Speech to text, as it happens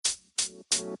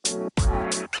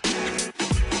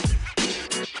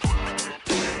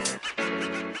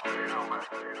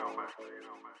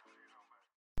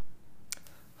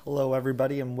Hello,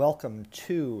 everybody, and welcome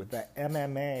to the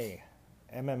MMA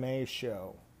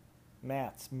show,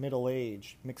 Matt's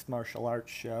middle-aged mixed martial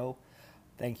arts show.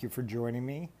 Thank you for joining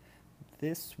me.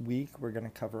 This week, we're going to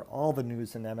cover all the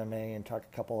news in MMA and talk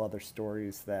a couple other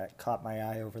stories that caught my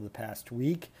eye over the past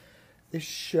week. This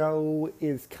show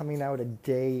is coming out a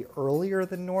day earlier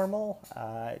than normal.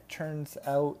 It turns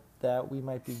out that we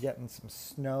might be getting some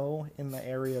snow in the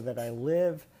area that I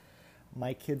live.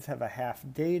 My kids have a half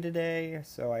day today,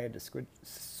 so I had to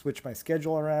switch my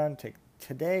schedule around, take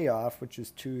today off, which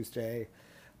is Tuesday.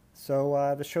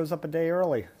 So the show's up a day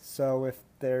early. So if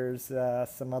there's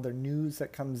some other news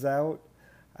that comes out,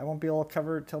 I won't be able to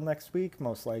cover it till next week,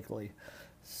 most likely.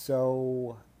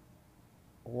 So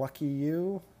lucky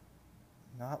you,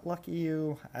 not lucky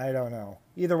you, I don't know.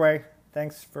 Either way,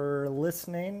 thanks for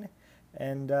listening.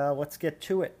 And let's get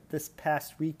to it. This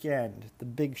past weekend, the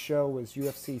big show was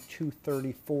UFC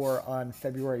 234 on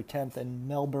February 10th in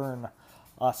Melbourne,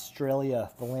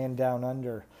 Australia, the land down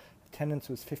under. Attendance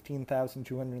was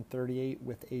 15,238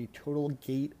 with a total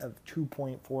gate of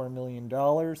 $2.4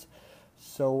 million.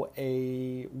 So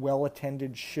a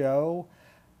well-attended show.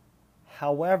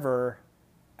 However,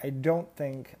 I don't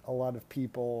think a lot of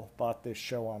people bought this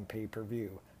show on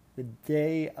pay-per-view. The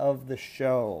day of the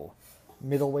show,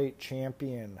 middleweight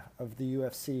champion of the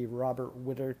UFC, Robert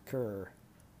Whittaker,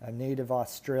 a native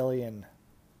Australian.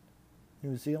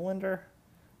 New Zealander?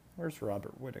 Where's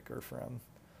Robert Whittaker from?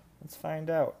 Let's find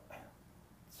out.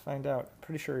 I'm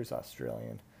pretty sure he's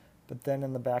Australian. But then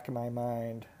in the back of my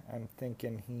mind, I'm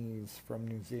thinking he's from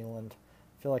New Zealand.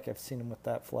 I feel like I've seen him with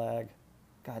that flag.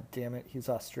 God damn it, he's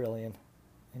Australian.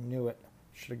 I knew it.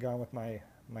 Should have gone with my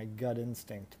gut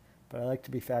instinct. But I like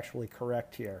to be factually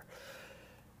correct here.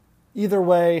 Either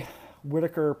way,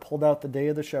 Whittaker pulled out the day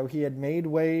of the show. He had made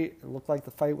weight. It looked like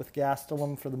the fight with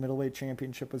Gastelum for the middleweight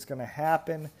championship was going to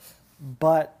happen,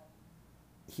 but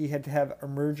he had to have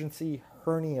emergency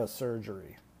hernia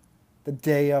surgery the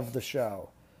day of the show.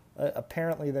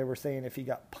 Apparently, they were saying if he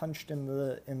got punched in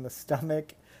the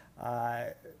stomach,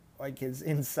 like his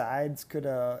insides could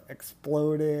have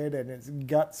exploded and his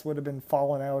guts would have been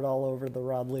falling out all over the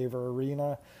Rod Laver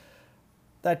Arena.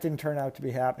 That didn't turn out to be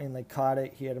happening. They caught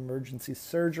it. He had emergency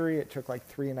surgery. It took like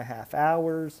 3.5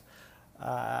 hours.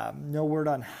 No word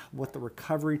on what the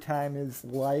recovery time is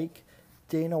like.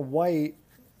 Dana White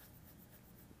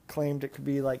claimed it could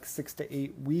be like 6 to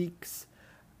 8 weeks.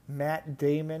 Matt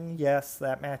Damon, yes,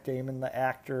 that Matt Damon, the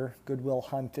actor, Good Will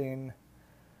Hunting,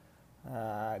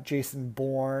 Jason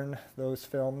Bourne, those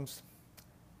films.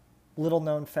 Little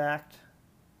known fact,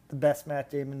 the best Matt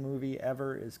Damon movie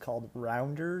ever is called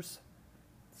Rounders.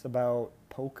 It's about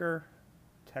poker,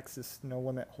 Texas No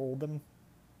Limit Hold'em.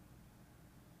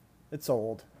 It's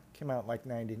old. Came out in like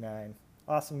 99.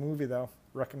 Awesome movie, though.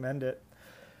 Recommend it.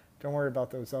 Don't worry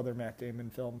about those other Matt Damon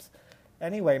films.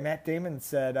 Anyway, Matt Damon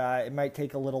said it might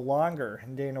take a little longer,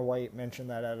 and Dana White mentioned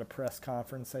that at a press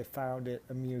conference. I found it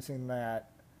amusing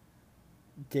that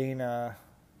Dana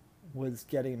was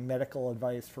getting medical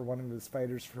advice for one of his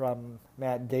fighters from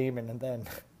Matt Damon and then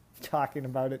talking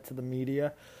about it to the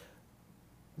media.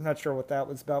 I'm not sure what that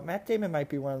was about. Matt Damon might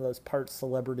be one of those part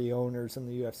celebrity owners in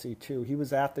the UFC too. He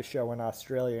was at the show in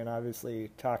Australia and obviously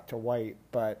talked to White,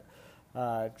 but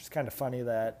just kind of funny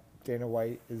that Dana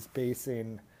White is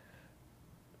basing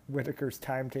Whittaker's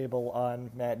timetable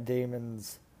on Matt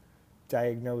Damon's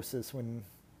diagnosis when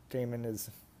Damon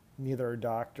is neither a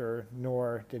doctor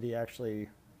nor did he actually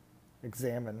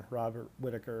examine Robert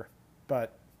Whittaker.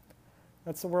 But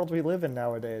that's the world we live in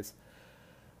nowadays.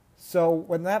 So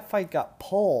when that fight got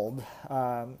pulled,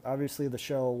 obviously the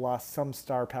show lost some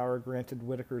star power. Granted,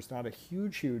 Whittaker's not a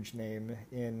huge name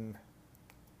in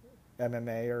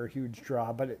MMA or a huge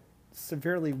draw, but it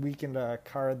severely weakened a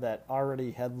card that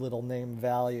already had little name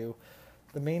value.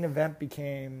 The main event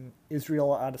became Israel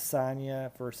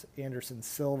Adesanya versus Anderson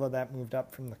Silva. That moved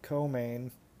up from the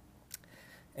co-main.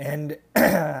 And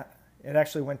it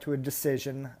actually went to a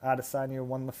decision. Adesanya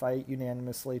won the fight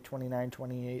unanimously,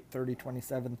 29-28,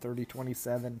 30-27,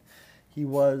 30-27. He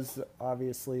was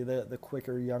obviously the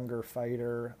quicker, younger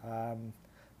fighter,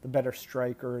 the better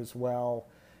striker as well.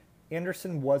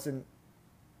 Anderson wasn't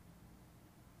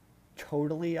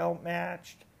totally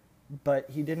outmatched, but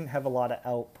he didn't have a lot of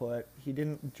output. He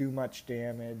didn't do much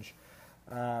damage.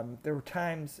 There were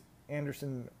times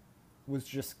Anderson was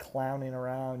just clowning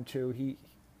around too.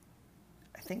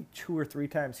 I think 2 or 3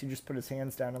 times he just put his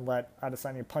hands down and let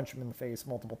Adesanya punch him in the face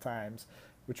multiple times,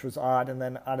 which was odd. And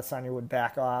then Adesanya would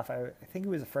back off. I think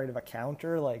he was afraid of a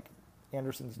counter. Like,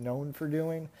 Anderson's known for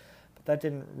doing, but that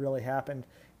didn't really happen.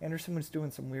 Anderson was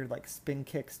doing some weird like spin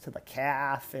kicks to the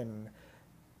calf, and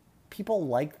people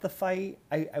liked the fight.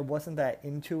 I wasn't that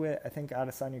into it. I think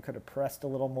Adesanya could have pressed a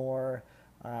little more,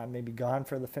 maybe gone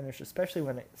for the finish, especially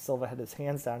when Silva had his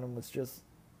hands down and was just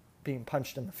being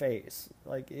punched in the face.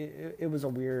 Like it was a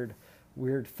weird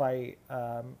fight.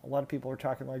 A lot of people were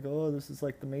talking like, oh, this is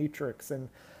like the Matrix, and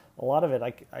a lot of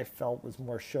it I felt was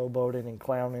more showboating and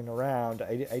clowning around.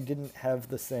 I didn't have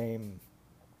the same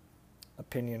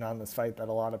opinion on this fight that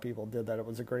a lot of people did, that it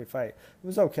was a great fight. It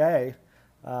was okay.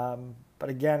 But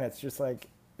again, it's just like,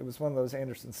 it was one of those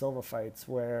Anderson Silva fights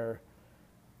where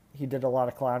he did a lot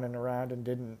of clowning around and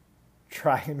didn't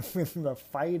try and win the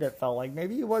fight. It felt like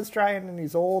maybe he was trying, and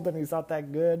he's old and he's not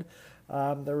that good.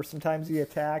 There were some times he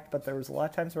attacked, but there was a lot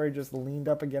of times where he just leaned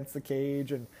up against the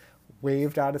cage and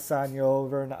waved Adesanya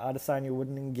over, and Adesanya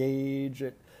wouldn't engage.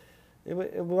 It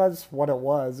was what it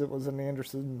was. It was an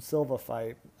Anderson Silva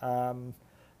fight.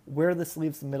 Where this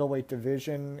leaves the middleweight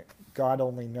division, God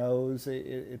only knows.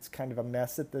 It's kind of a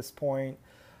mess at this point,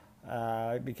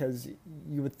 because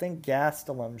you would think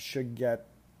Gastelum should get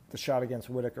the shot against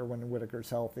Whittaker when Whittaker's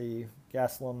healthy.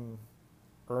 Gastelum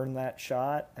earned that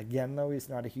shot. Again, though, he's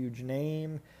not a huge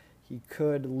name. He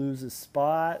could lose his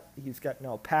spot. He's got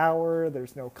no power.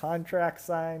 There's no contract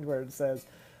signed where it says,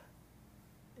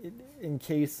 in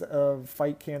case of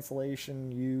fight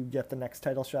cancellation, you get the next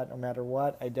title shot no matter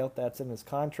what. I doubt that's in his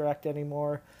contract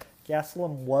anymore.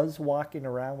 Gastelum was walking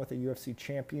around with a UFC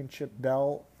championship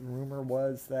belt. Rumor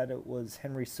was that it was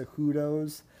Henry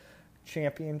Cejudo's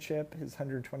championship, his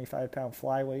 125-pound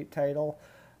flyweight title,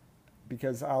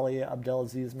 because Ali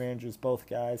Abdelaziz manages both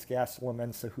guys, Gastelum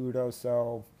and Cejudo,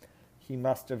 so he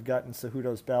must have gotten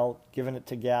Cejudo's belt, given it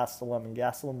to Gastelum, and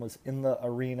Gastelum was in the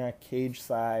arena cage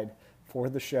side for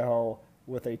the show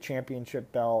with a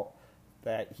championship belt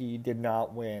that he did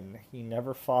not win. He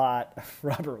never fought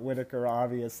Robert Whittaker,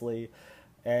 obviously,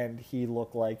 and he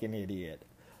looked like an idiot.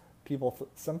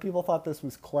 Some people thought this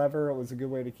was clever. It was a good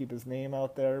way to keep his name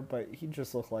out there, but he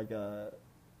just looked like a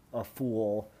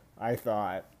fool, I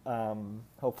thought.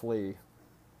 Hopefully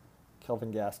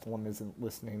Kelvin Gastelum isn't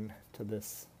listening to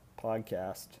this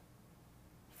podcast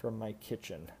from my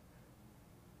kitchen.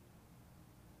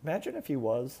 Imagine if he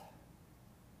was.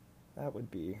 That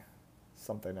would be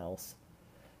something else.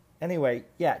 Anyway,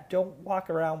 yeah, don't walk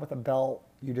around with a belt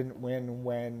you didn't win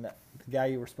when the guy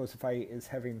you were supposed to fight is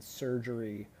having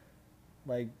surgery,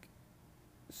 like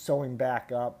sewing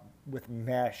back up with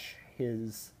mesh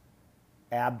his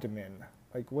abdomen.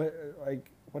 What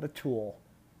a tool.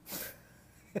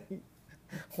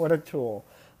 What a tool.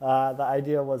 The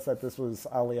idea was that this was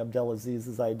Ali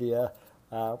Abdelaziz's idea,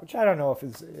 which I don't know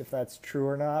if that's true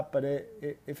or not, but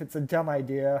if it's a dumb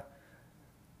idea,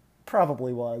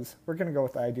 probably was. We're going to go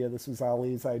with the idea this was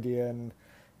Ali's idea, and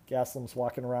Gastelum's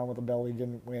walking around with a belt he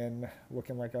didn't win,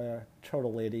 looking like a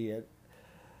total idiot.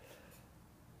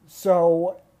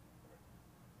 So,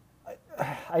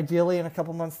 ideally, in a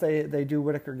couple months, they do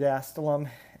Whittaker Gastelum,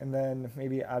 and then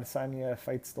maybe Adesanya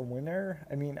fights the winner.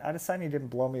 I mean, Adesanya didn't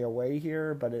blow me away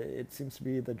here, but it seems to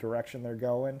be the direction they're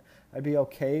going. I'd be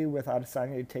okay with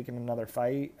Adesanya taking another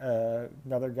fight,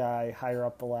 another guy higher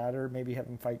up the ladder, maybe have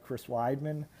him fight Chris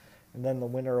Weidman, and then the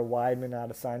winner of Weidman,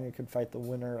 Adesanya, could fight the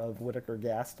winner of Whittaker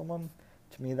Gastelum.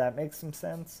 To me, that makes some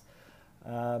sense.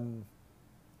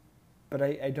 But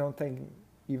I don't think,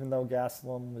 even though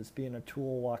Gastelum was being a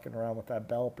tool walking around with that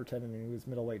belt, pretending he was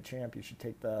middleweight champ, you should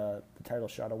take the title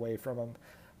shot away from him.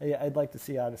 I'd like to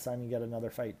see Adesanya get another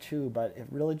fight too, but it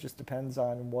really just depends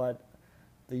on what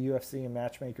the UFC and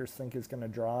matchmakers think is going to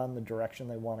draw and the direction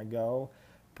they want to go.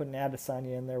 Putting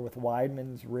Adesanya in there with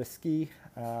Weidman's risky.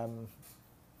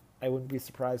 I wouldn't be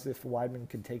surprised if Weidman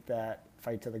could take that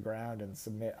fight to the ground and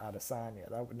submit Adesanya.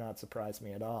 That would not surprise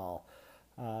me at all.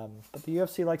 But the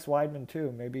UFC likes Weidman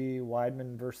too. Maybe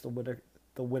Weidman versus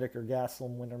the Whittaker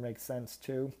Gastelum winner makes sense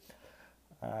too.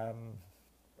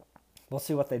 We'll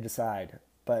see what they decide.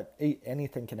 But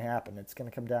anything can happen. It's going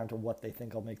to come down to what they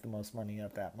think will make the most money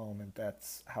at that moment.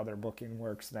 That's how their booking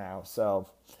works now. So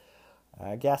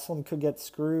Gastelum could get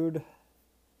screwed,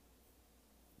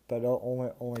 but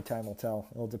only time will tell.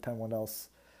 It'll depend what else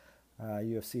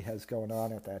UFC has going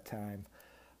on at that time.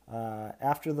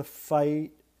 After the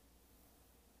fight,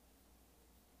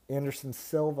 Anderson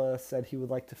Silva said he would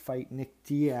like to fight Nick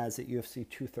Diaz at UFC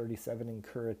 237 in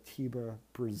Curitiba,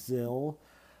 Brazil,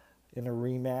 in a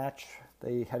rematch.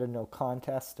 They had a no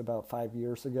contest about 5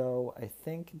 years ago. I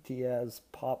think Diaz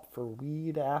popped for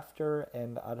weed after,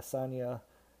 and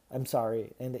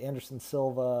Anderson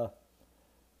Silva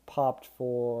popped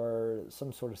for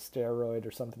some sort of steroid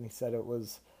or something. He said it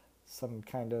was some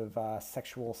kind of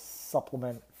sexual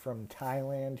supplement from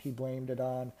Thailand. He blamed it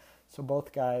on. So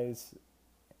both guys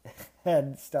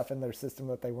had stuff in their system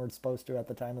that they weren't supposed to at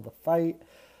the time of the fight.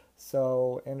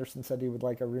 So Anderson said he would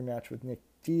like a rematch with Nick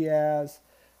Diaz.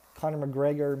 Conor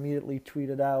McGregor immediately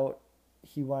tweeted out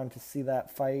he wanted to see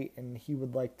that fight and he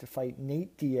would like to fight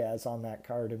Nate Diaz on that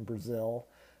card in Brazil,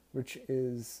 which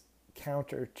is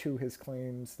counter to his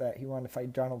claims that he wanted to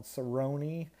fight Donald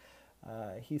Cerrone.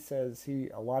 He says a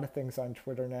lot of things on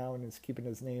Twitter now and is keeping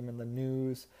his name in the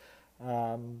news.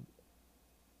 But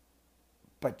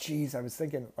geez, I was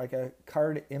thinking like a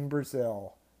card in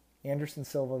Brazil, Anderson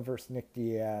Silva versus Nick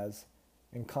Diaz,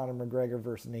 and Conor McGregor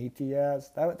versus Nate Diaz.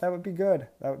 That would be good.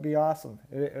 That would be awesome.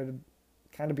 It would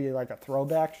kind of be like a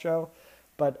throwback show.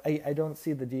 But I don't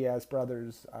see the Diaz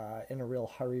brothers in a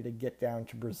real hurry to get down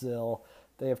to Brazil.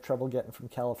 They have trouble getting from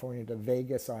California to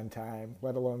Vegas on time,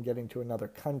 let alone getting to another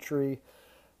country.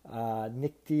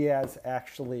 Nick Diaz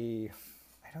actually,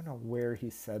 I don't know where he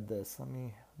said this. Let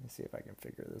me see if I can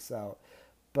figure this out.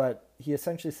 But he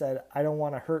essentially said, I don't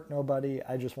want to hurt nobody,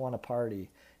 I just want to party.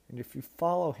 And if you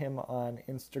follow him on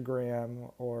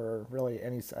Instagram or really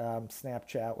any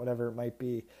Snapchat, whatever it might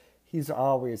be, he's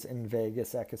always in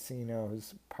Vegas at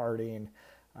casinos partying.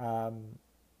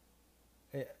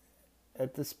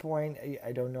 At this point,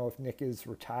 I don't know if Nick is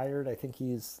retired. I think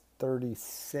he's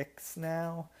 36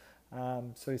 now.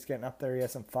 So he's getting up there. He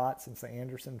hasn't fought since the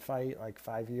Anderson fight like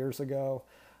 5 years ago.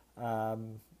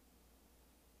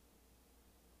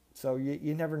 So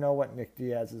you never know what Nick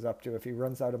Diaz is up to. If he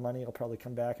runs out of money, he'll probably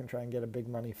come back and try and get a big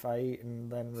money fight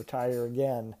and then retire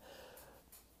again.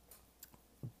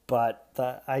 But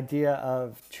the idea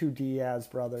of two Diaz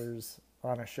brothers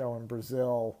on a show in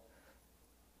Brazil,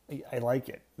 I like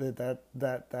it.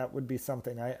 That would be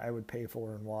something I would pay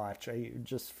for and watch.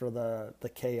 Just for the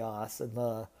chaos and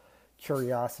the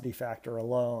curiosity factor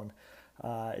alone.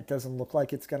 It doesn't look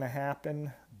like it's going to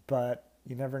happen, but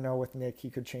you never know with Nick. He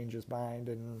could change his mind,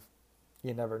 and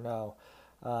you never know.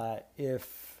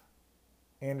 If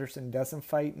Anderson doesn't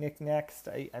fight Nick next,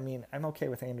 I mean, I'm okay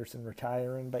with Anderson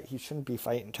retiring, but he shouldn't be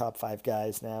fighting top 5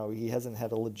 guys now. He hasn't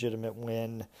had a legitimate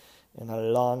win in a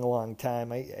long, long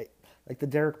time. I like the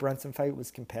Derek Brunson fight was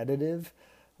competitive,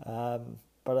 but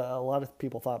a lot of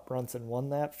people thought Brunson won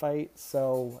that fight,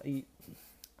 so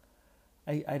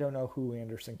I don't know who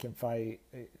Anderson can fight.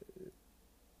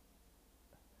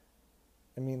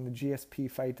 I mean, the GSP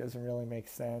fight doesn't really make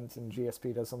sense, and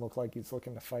GSP doesn't look like he's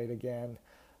looking to fight again.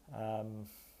 I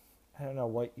don't know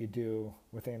what you do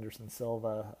with Anderson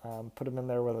Silva. Put him in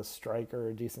there with a striker,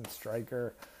 a decent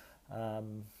striker. I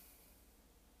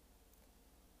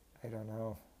don't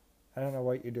know. I don't know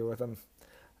what you do with him.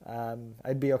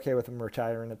 I'd be okay with him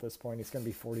retiring at this point. He's going to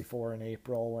be 44 in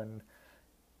April, and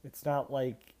it's not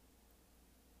like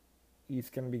he's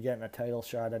going to be getting a title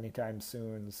shot anytime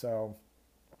soon, so...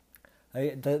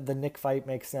 The Nick fight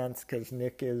makes sense because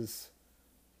Nick is,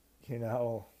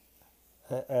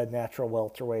 a natural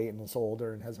welterweight and is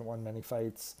older and hasn't won many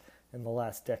fights in the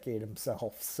last decade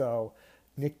himself. So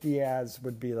Nick Diaz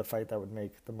would be the fight that would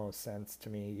make the most sense to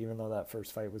me, even though that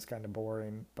first fight was kind of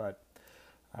boring. But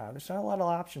there's not a lot of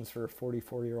options for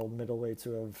 44-year-old middleweights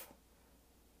who have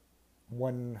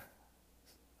won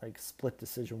like split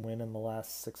decision win in the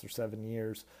last 6 or 7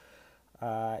 years.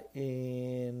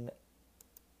 In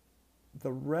the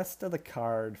rest of the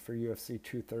card for UFC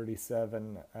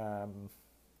 237,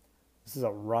 this is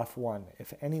a rough one.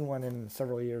 If anyone in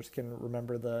several years can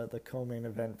remember the co-main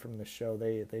event from the show,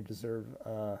 they deserve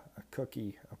a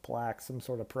cookie, a plaque, some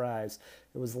sort of prize.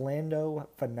 It was Lando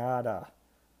Venata,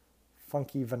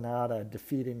 Funky Venata,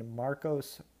 defeating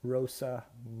Marcos Rosa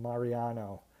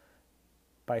Mariano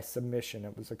by submission.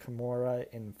 It was a Kimura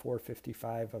in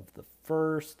 4:55 of the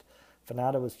first.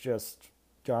 Venata was just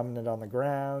dominant on the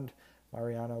ground.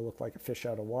 Mariano looked like a fish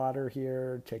out of water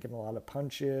here, taking a lot of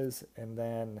punches. And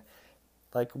then,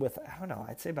 like with, I don't know,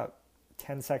 I'd say about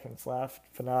 10 seconds left,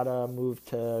 Venata moved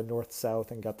to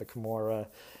north-south and got the Kimura.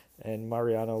 And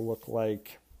Mariano looked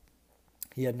like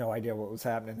he had no idea what was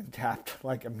happening and tapped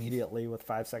like immediately with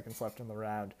 5 seconds left in the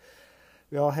round.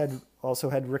 We also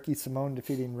had Ricky Simone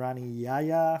defeating Ronnie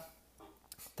Yaya,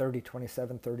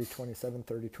 30-27, 30-27,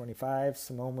 30-25.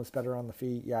 Simone was better on the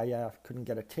feet. Yaya couldn't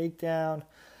get a takedown.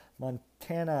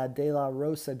 Montana De La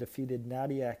Rosa defeated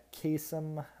Nadia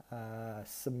Kasem.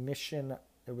 Submission.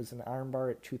 It was an armbar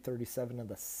at 2:37 of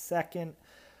the second.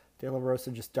 De La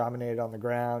Rosa just dominated on the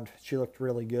ground. She looked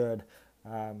really good.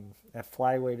 At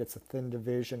flyweight, it's a thin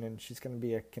division, and she's going to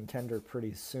be a contender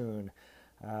pretty soon.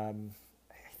 I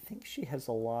think she has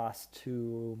a loss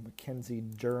to Mackenzie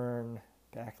Dern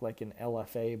back like in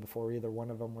LFA before either one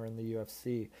of them were in the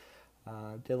UFC.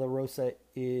 De La Rosa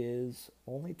is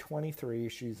only 23.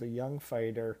 She's a young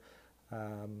fighter.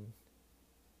 Um,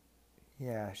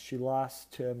 yeah, she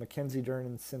lost to Mackenzie Dern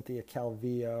and Cynthia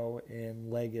Calvillo in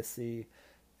Legacy,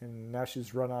 and now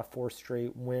she's run off 4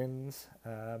 straight wins,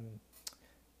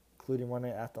 including one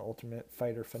at the Ultimate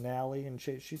Fighter finale, and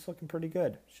she's looking pretty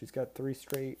good. She's got 4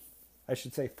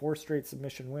 straight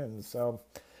submission wins, so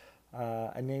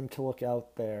a name to look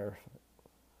out there.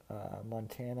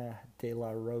 Montana De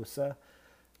La Rosa,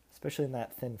 especially in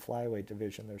that thin flyweight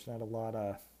division. There's not a lot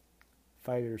of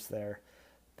fighters there.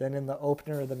 Then in the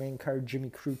opener of the main card, Jimmy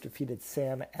Crute defeated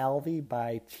Sam Alvey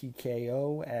by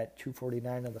TKO at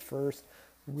 2:49 of the first.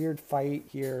 Weird fight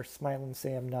here. Smiling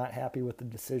Sam not happy with the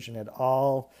decision at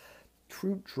all.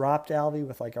 Crute dropped Alvey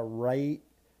with like a right,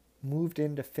 moved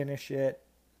in to finish it,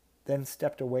 then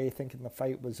stepped away thinking the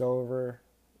fight was over.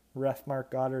 Ref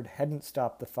Mark Goddard hadn't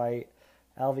stopped the fight.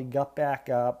 Alvey got back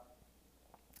up,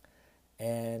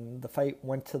 and the fight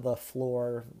went to the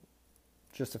floor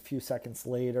just a few seconds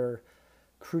later.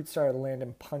 Crute started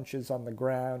landing punches on the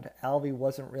ground. Alvey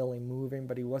wasn't really moving,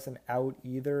 but he wasn't out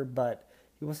either, but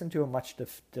he wasn't doing much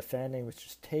defending. He was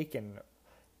just taking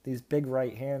these big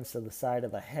right hands to the side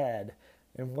of the head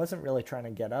and wasn't really trying to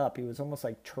get up. He was almost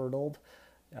like turtled.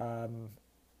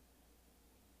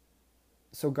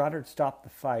 So Goddard stopped the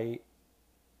fight,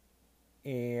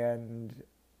 and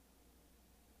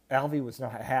Alvey was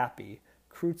not happy.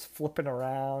 Crute's flipping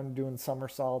around, doing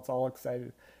somersaults, all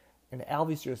excited, and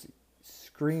Alvey's just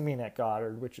screaming at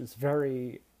Goddard, which is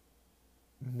very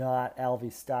not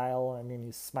Alvey's style. I mean,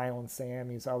 he's smiling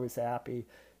Sam, he's always happy.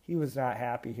 He was not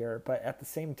happy here, but at the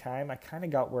same time, I kind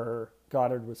of got where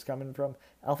Goddard was coming from.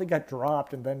 Alvey got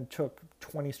dropped and then took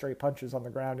 20 straight punches on the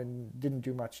ground and didn't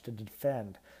do much to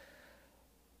defend.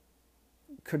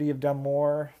 Could he have done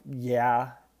more?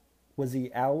 Yeah. Was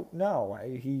he out? No.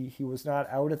 He was not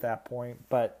out at that point,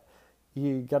 but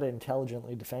you got to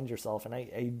intelligently defend yourself, and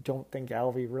I don't think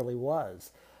Alvey really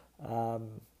was.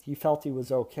 He felt he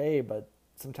was okay, but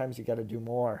sometimes you got to do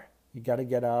more. You got to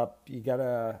get up. You got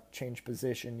to change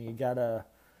position. You got to,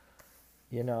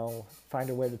 find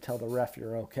a way to tell the ref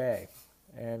you're okay.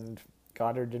 And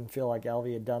Goddard didn't feel like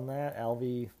Alvey had done that.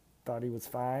 Alvey thought he was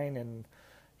fine, and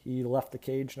he left the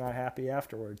cage not happy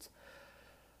afterwards.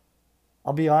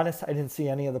 I'll be honest, I didn't see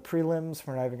any of the prelims.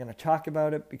 We're not even going to talk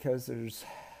about it because there's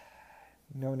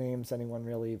no names anyone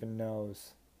really even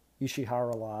knows.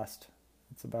 Ishihara lost.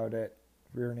 That's about it.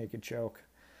 Rear naked choke.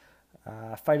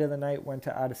 Fight of the night went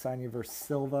to Adesanya versus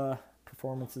Silva.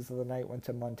 Performances of the night went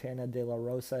to Montana De La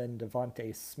Rosa and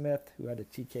Devontae Smith, who had a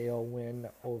TKO win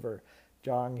over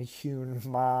Jong Hyun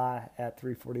Ma at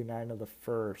 3:49 of the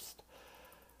first.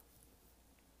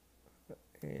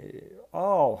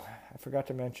 I forgot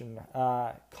to mention,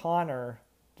 Conor,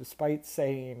 despite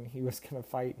saying he was going to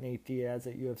fight Nate Diaz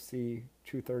at UFC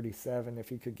 237 if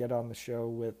he could get on the show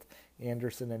with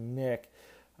Anderson and Nick,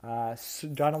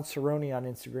 Donald Cerrone on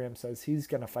Instagram says he's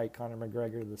going to fight Conor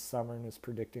McGregor this summer and is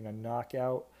predicting a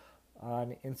knockout.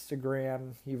 On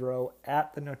Instagram, he wrote,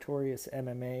 at the Notorious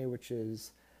MMA, which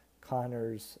is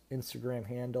Conor's Instagram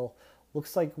handle,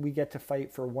 looks like we get to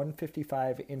fight for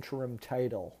 155 interim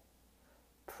title.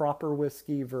 Proper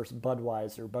Whiskey versus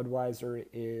Budweiser. Budweiser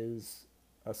is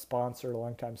a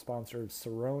longtime sponsor of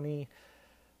Cerrone.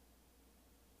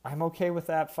 I'm okay with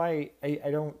that fight. I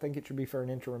don't think it should be for an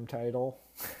interim title.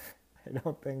 I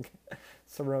don't think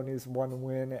Cerrone's one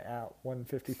win at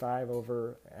 155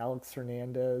 over Alex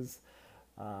Hernandez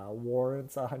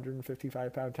warrants a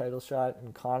 155-pound title shot,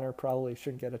 and Conor probably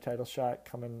shouldn't get a title shot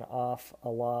coming off a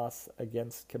loss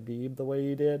against Khabib the way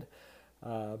he did.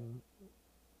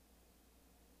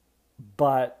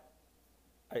 But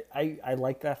I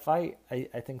like that fight.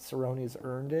 I think Cerrone's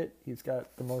earned it. He's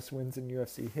got the most wins in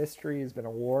UFC history. He's been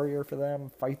a warrior for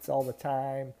them, fights all the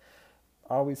time,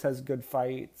 always has good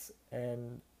fights,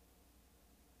 and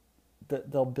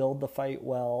they'll build the fight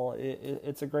well.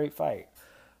 It's a great fight.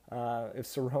 If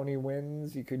Cerrone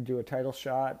wins, you could do a title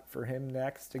shot for him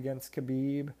next against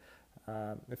Khabib.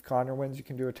 If Conor wins, you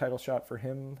can do a title shot for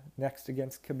him next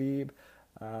against Khabib.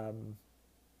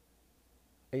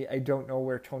 I don't know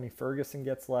where Tony Ferguson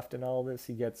gets left in all this.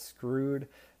 He gets screwed.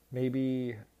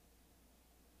 Maybe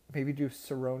do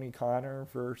Cerrone Conor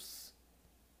versus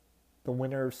the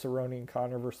winner of Cerrone and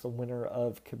Conor versus the winner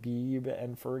of Khabib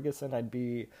and Ferguson.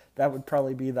 That would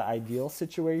probably be the ideal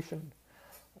situation,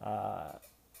 and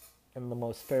the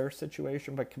most fair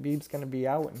situation. But Khabib's going to be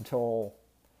out until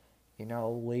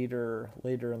later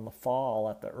in the fall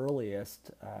at the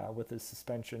earliest, with his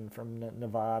suspension from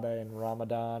Nevada and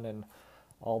Ramadan and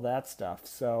all that stuff.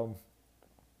 So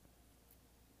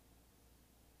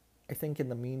I think in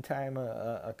the meantime,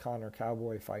 a Connor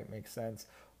Cowboy fight makes sense.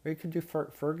 Or you could do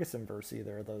Ferguson versus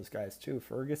either of those guys too.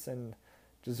 Ferguson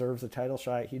deserves a title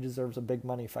shot. He deserves a big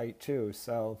money fight too.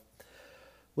 So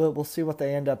we'll see what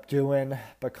they end up doing.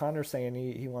 But Connor's saying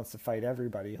he wants to fight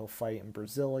everybody. He'll fight in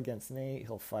Brazil against Nate.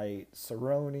 He'll fight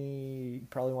Cerrone. He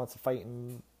probably wants to fight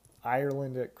in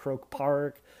Ireland at Croke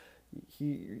Park.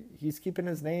 He's keeping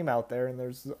his name out there, and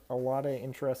there's a lot of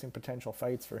interesting potential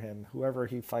fights for him. Whoever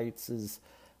he fights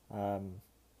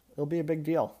it'll be a big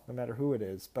deal, no matter who it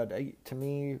is. But to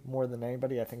me, more than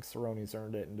anybody, I think Cerrone's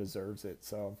earned it and deserves it.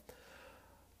 So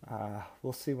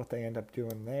we'll see what they end up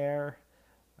doing there.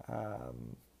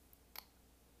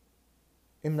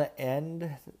 In the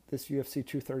end, this UFC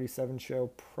 237 show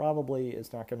probably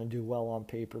is not going to do well on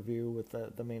pay-per-view with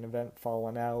the main event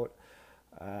falling out.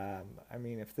 I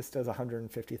mean, if this does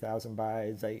 150,000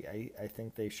 buys, I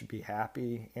think they should be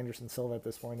happy. Anderson Silva at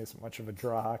this point isn't much of a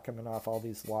draw, coming off all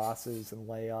these losses and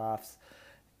layoffs,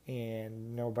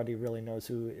 and nobody really knows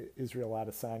who Israel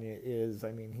Adesanya is.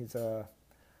 I mean, he's a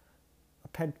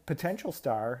potential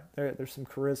star. There's some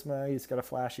charisma. He's got a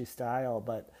flashy style,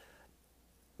 but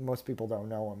most people don't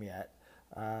know him yet.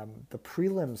 The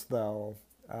prelims, though,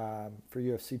 for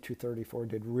UFC 234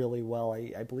 did really well.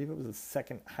 I believe it was the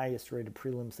second highest rated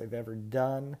prelims they've ever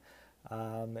done.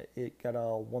 It got a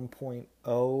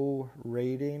 1.0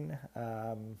 rating,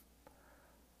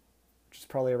 which is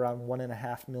probably around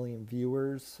 1.5 million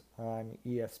viewers on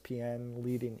ESPN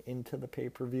leading into the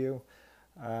pay-per-view,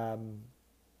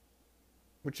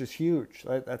 which is huge.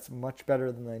 That's much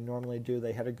better than they normally do.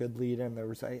 They had a good lead-in. There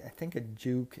was, I think, a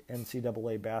Duke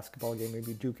NCAA basketball game,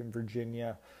 maybe Duke and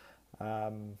Virginia.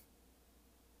 And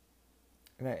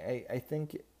I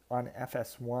think on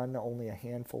FS1, only a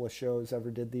handful of shows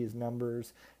ever did these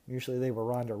numbers. Usually they were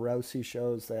Ronda Rousey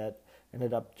shows that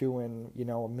ended up doing,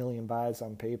 1 million buys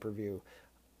on pay-per-view.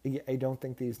 I don't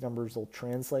think these numbers will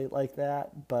translate like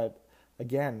that, but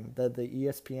again, the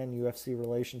ESPN UFC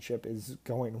relationship is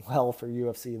going well for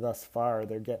UFC thus far.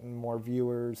 They're getting more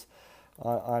viewers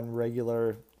on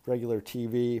regular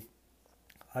TV.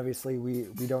 Obviously, we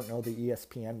don't know the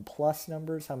ESPN Plus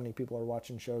numbers, how many people are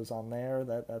watching shows on there.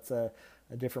 That's a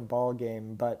different ball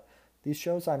game. But these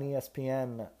shows on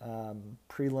ESPN,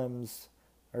 prelims,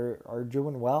 are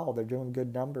doing well. They're doing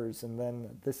good numbers. And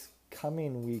then this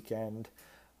coming weekend,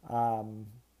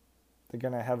 they're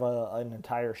going to have an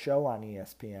entire show on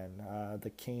ESPN. The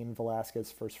Cain Velasquez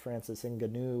versus Francis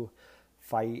Ngannou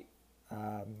fight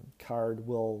card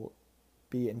will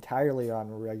be entirely on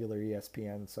regular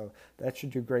ESPN, so that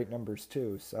should do great numbers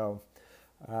too. So,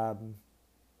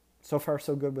 so far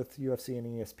so good with UFC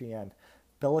and ESPN.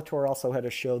 Bellator also had a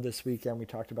show this weekend. We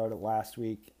talked about it last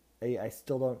week. I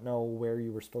still don't know where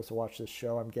you were supposed to watch this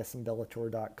show. I'm guessing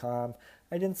Bellator.com.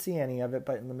 I didn't see any of it,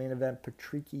 but in the main event,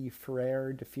 Patricky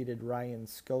Freire defeated Ryan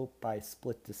Scope by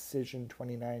split decision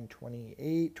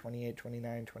 29-28,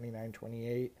 28-29,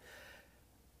 29-28.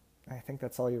 I think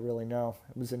that's all you really know.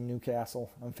 It was in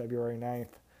Newcastle on February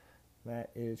 9th. That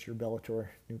is your Bellator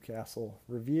Newcastle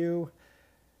review.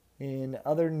 In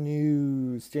other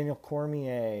news, Daniel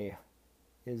Cormier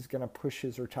is going to push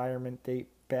his retirement date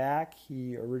back.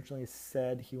 He originally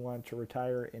said he wanted to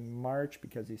retire in March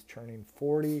because he's turning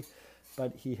 40,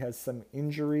 but he has some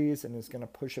injuries and is going to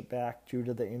push it back due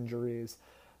to the injuries,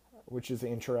 which is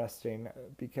interesting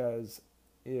because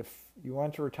if you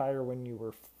want to retire when you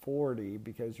were 40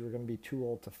 because you're going to be too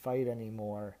old to fight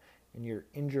anymore and you're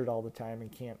injured all the time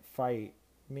and can't fight,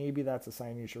 maybe that's a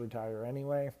sign you should retire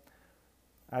anyway.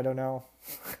 I don't know.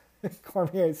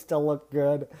 Cormier still looked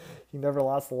good. He never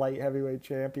lost the light heavyweight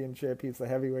championship. He's the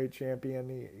heavyweight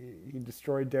champion. He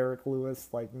destroyed Derek Lewis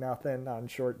like nothing on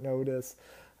short notice.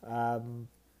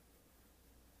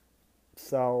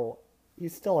 So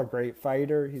he's still a great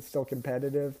fighter. He's still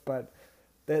competitive, but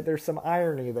there's some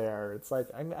irony there. It's like,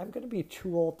 I'm going to be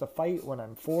too old to fight when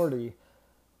I'm 40.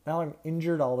 Now I'm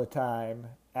injured all the time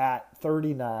at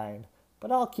 39,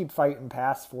 but I'll keep fighting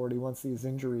past 40 once these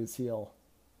injuries heal.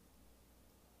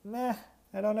 Meh,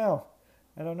 I don't know.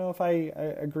 I don't know if I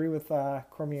agree with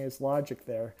Cormier's logic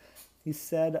there. He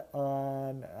said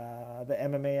on the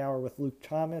MMA Hour with Luke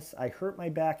Thomas, I hurt my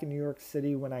back in New York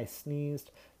City when I sneezed.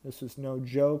 This was no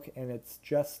joke, and it's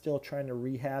just still trying to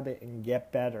rehab it and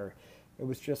get better. It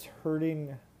was just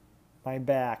hurting my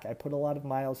back. I put a lot of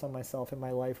miles on myself in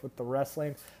my life with the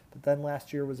wrestling, but then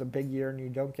last year was a big year, and you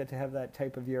don't get to have that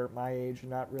type of year at my age and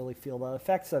not really feel the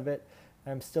effects of it.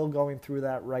 I'm still going through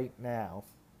that right now.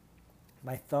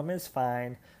 My thumb is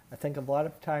fine. I think a lot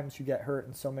of times you get hurt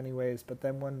in so many ways, but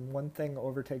then when one thing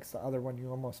overtakes the other one, you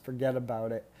almost forget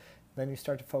about it. Then you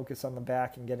start to focus on the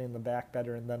back and getting the back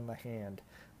better and then the hand.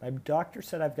 My doctor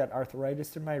said I've got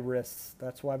arthritis in my wrists.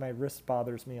 That's why my wrist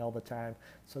bothers me all the time.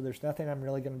 So there's nothing I'm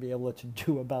really going to be able to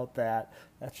do about that.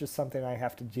 That's just something I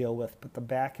have to deal with. But the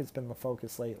back has been the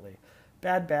focus lately.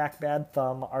 Bad back, bad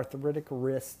thumb, arthritic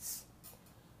wrists.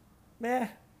 Meh.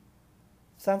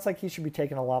 Sounds like he should be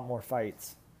taking a lot more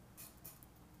fights.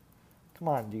 Come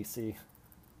on, DC.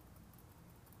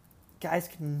 Guys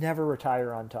can never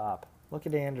retire on top. Look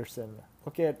at Anderson.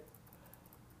 Look at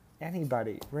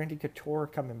anybody. Randy Couture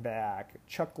coming back.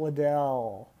 Chuck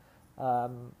Liddell.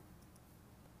 It'd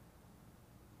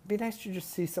be nice to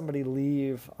just see somebody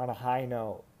leave on a high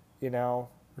note,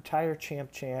 retire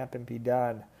champ and be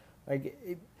done. Are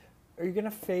you going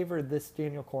to favor this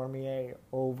Daniel Cormier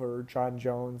over John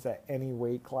Jones at any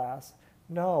weight class?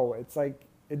 No,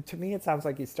 to me it sounds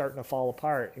like he's starting to fall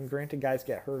apart. And granted, guys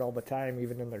get hurt all the time,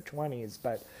 even in their 20s,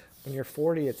 but when you're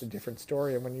 40, it's a different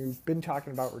story. And when you've been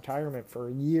talking about retirement for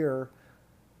a year,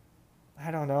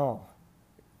 I don't know.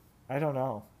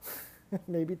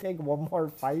 Maybe take one more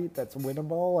fight that's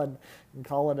winnable and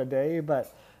call it a day.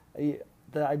 But the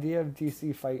idea of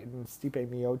DC fighting Stipe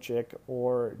Miocic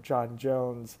or John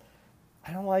Jones,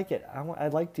 I don't like it. I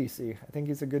like DC. I think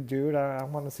he's a good dude. I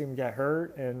don't want to see him get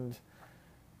hurt. And it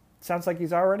sounds like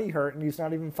he's already hurt and he's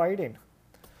not even fighting.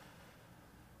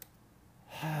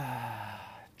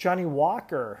 Johnny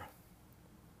Walker,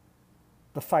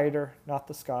 the fighter, not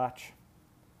the scotch.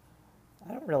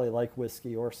 I don't really like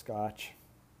whiskey or scotch.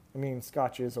 I mean,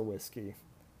 scotch is a whiskey.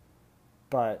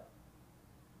 But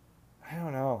I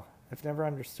don't know. I've never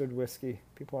understood whiskey.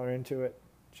 People are into it.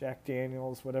 Jack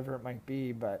Daniels, whatever it might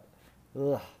be, but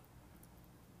ugh.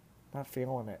 Not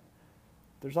feeling it.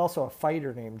 There's also a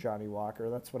fighter named Johnny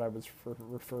Walker. That's what I was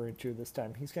referring to this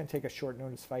time. He's going to take a short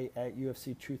notice fight at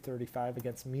UFC 235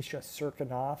 against Misha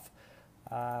Cirkunov.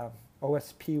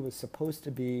 OSP was supposed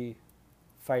to be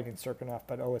fighting Cirkunov,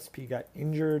 but OSP got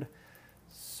injured.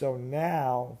 So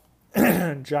now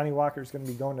Johnny Walker is going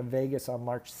to be going to Vegas on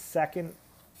March 2nd.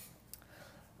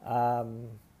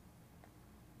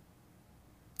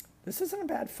 This isn't a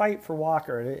bad fight for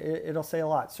Walker. It'll say a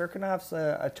lot. Cirkunov's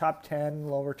a top 10,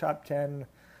 lower top 10,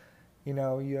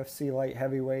 UFC light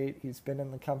heavyweight. He's been in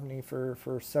the company for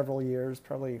several years,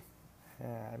 probably,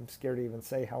 I'm scared to even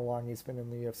say how long he's been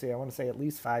in the UFC. I want to say at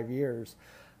least 5 years.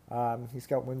 He's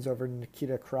got wins over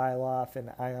Nikita Krylov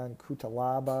and Ion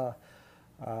Cutelaba.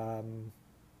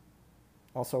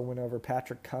 Also a win over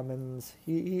Patrick Cummins.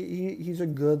 He's a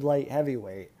good light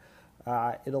heavyweight.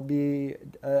 It'll be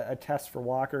a test for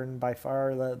Walker, and by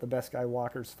far the best guy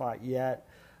Walker's fought yet.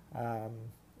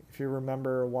 If you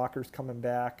remember, Walker's coming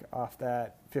back off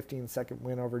that 15-second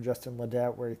win over Justin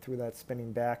Ledet, where he threw that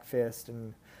spinning back fist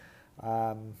and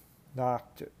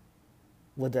knocked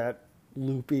Ledet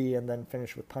loopy and then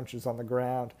finished with punches on the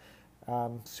ground.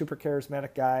 Super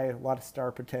charismatic guy, a lot of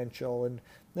star potential, and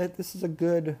this is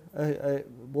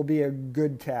will be a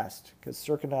good test because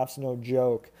Cirkunov's no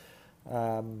joke.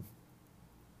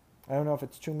 I don't know if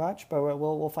it's too much, but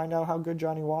we'll find out how good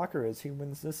Johnny Walker is. He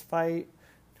wins this fight,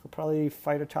 he'll probably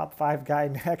fight a top 5 guy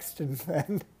next, and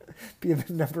then be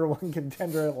the number 1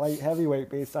 contender at light heavyweight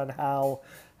based on how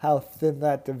thin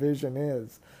that division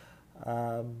is.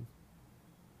 I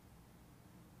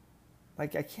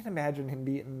can't imagine him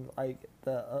beating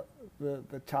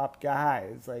the top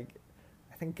guys. I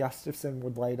think Gustafsson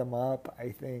would light him up. I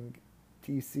think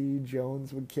TC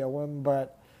Jones would kill him,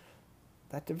 but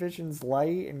that division's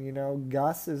light, and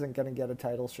Gus isn't going to get a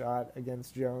title shot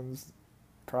against Jones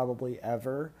probably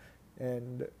ever,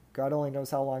 and God only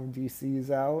knows how long DC's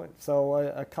out. So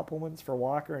a couple wins for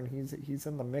Walker, and he's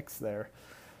in the mix there.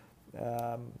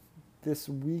 This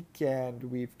weekend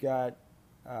we've got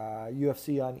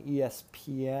UFC on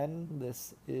ESPN.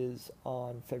 This is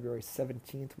on February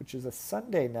 17th, which is a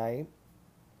Sunday night.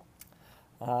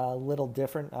 A little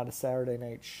different, not a Saturday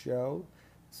night show.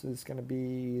 So it's going to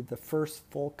be the first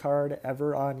full card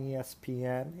ever on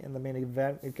ESPN. In the main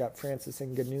event, we've got Francis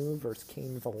Ngannou versus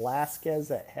Cain Velasquez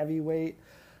at heavyweight.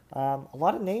 A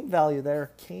lot of name value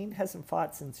there. Cain hasn't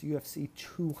fought since UFC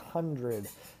 200.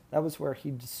 That was where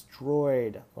he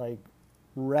destroyed,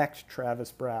 wrecked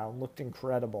Travis Brown. Looked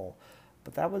incredible.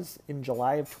 But that was in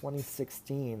July of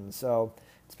 2016. So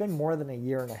it's been more than a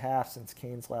year and a half since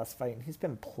Cain's last fight, and he's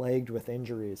been plagued with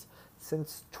injuries.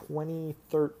 Since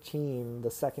 2013,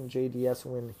 the second JDS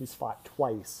win, he's fought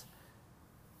twice.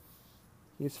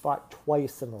 He's fought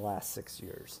twice in the last 6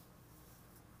 years.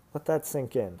 Let that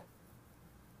sink in.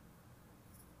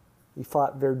 He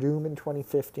fought Verdum in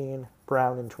 2015,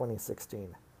 Brown in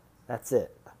 2016. That's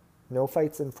it. No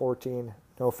fights in 14,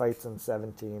 no fights in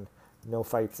 17, no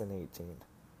fights in 18.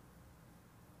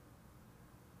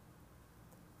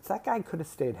 If that guy could have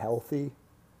stayed healthy,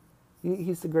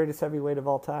 He's the greatest heavyweight of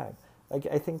all time. Like,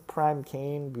 I think Prime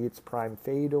Kane beats Prime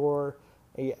Fedor.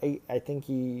 I think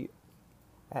he,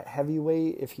 at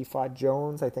heavyweight, if he fought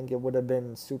Jones, I think it would have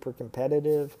been super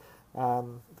competitive.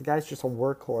 The guy's just a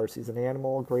workhorse. He's an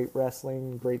animal, great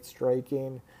wrestling, great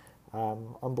striking,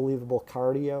 unbelievable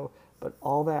cardio. But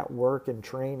all that work and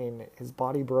training, his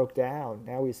body broke down.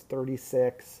 Now he's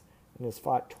 36 and has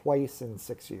fought twice in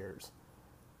 6 years.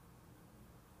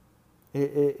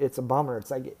 It's a bummer.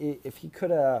 It's like if he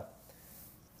could have,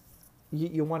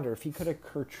 you wonder if he could have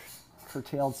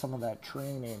curtailed some of that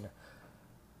training,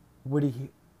 would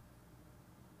he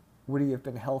have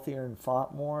been healthier and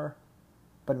fought more,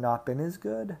 but not been as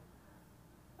good?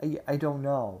 I don't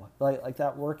know. Like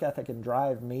that work ethic and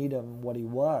drive made him what he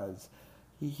was.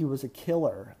 He was a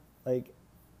killer. Like,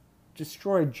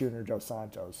 destroyed Junior Dos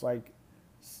Santos. Like,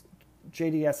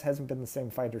 JDS hasn't been the same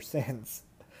fighter since.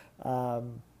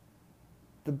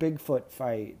 The Bigfoot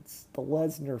fights, the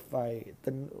Lesnar fight,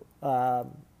 the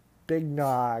Big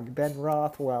Nog, Ben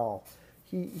Rothwell.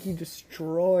 He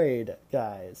destroyed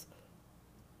guys.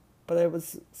 But it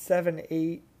was 7,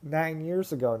 8, 9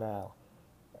 years ago now.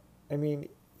 I mean,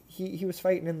 he was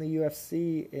fighting in the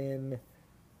UFC in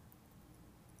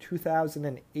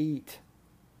 2008.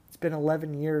 It's been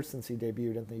 11 years since he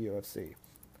debuted in the UFC.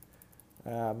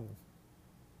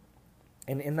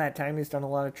 And in that time, he's done a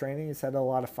lot of training. He's had a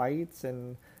lot of fights,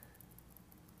 and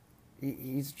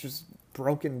he's just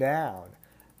broken down.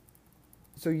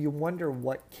 So you wonder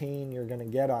what Kane you're going to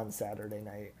get on Saturday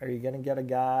night. Are you going to get a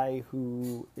guy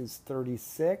who is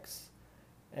 36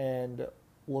 and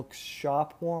looks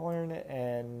shop-worn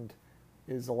and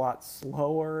is a lot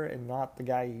slower and not the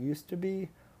guy he used to be?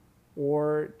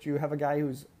 Or do you have a guy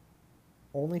who's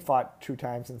only fought 2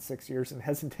 times in 6 years and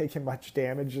hasn't taken much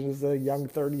damage and is a young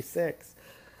 36?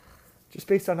 Just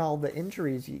based on all the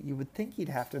injuries, you would think he'd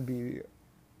have to be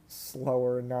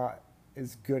slower and not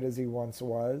as good as he once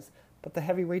was. But the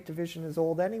heavyweight division is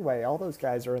old anyway. All those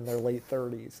guys are in their late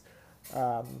 30s.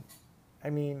 I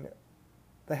mean,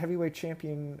 the heavyweight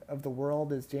champion of the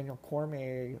world is Daniel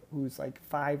Cormier, who's like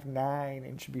 5'9"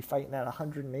 and should be fighting at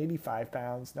 185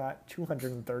 pounds, not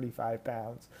 235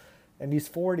 pounds. And he's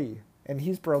 40, and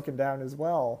he's broken down as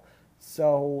well.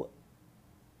 So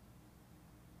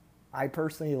I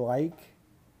personally like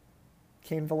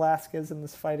Cain Velasquez in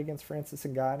this fight against Francis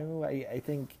Ngannou. I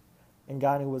think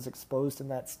Ngannou was exposed in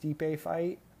that Stipe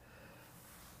fight.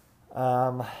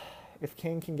 If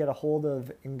Cain can get a hold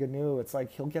of Ngannou, it's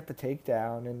like he'll get the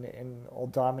takedown and will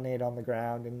dominate on the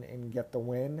ground and get the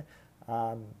win.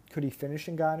 Could he finish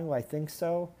Ngannou? I think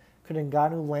so. Could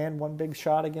Ngannou land one big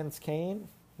shot against Cain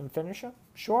and finish him?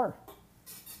 Sure.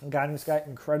 Ngannou's got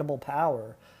incredible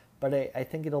power, but I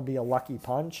think it'll be a lucky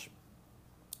punch.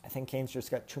 I think Cain's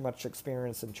just got too much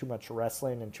experience and too much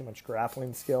wrestling and too much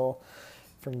grappling skill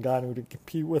for Ngannou to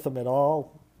compete with him at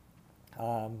all.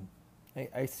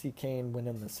 I see Cain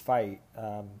winning this fight,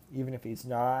 even if he's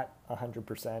not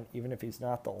 100%, even if he's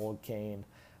not the old Cain.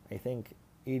 I think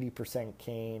 80%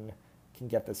 Cain can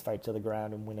get this fight to the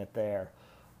ground and win it there.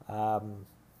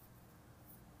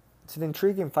 It's an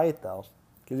intriguing fight, though,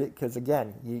 because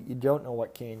again, you don't know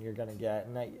what Cain you're going to get,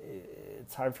 and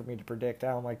it's hard for me to predict.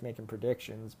 I don't like making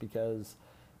predictions because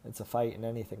it's a fight and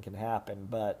anything can happen,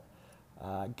 but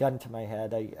gun to my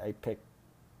head, I picked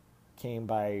Cain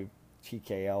by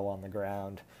TKO on the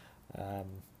ground. I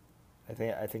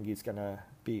think he's gonna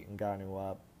beat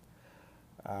Ngannou up.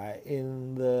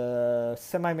 In the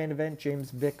semi-main event, James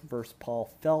Vick versus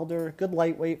Paul Felder. Good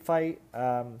lightweight fight.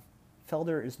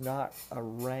 Felder is not a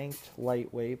ranked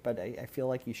lightweight, but I feel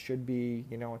like he should be,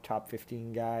 a top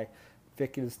 15 guy.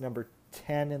 Vick is number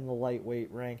 10 in the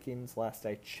lightweight rankings. Last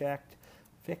I checked,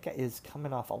 Vick is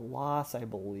coming off a loss, I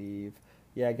believe.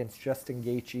 Yeah, against Justin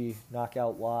Gaethje,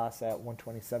 knockout loss at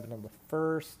 127 in the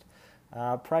first.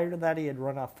 Prior to that, he had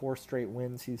run off 4 straight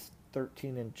wins. He's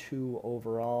 13-2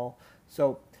 overall.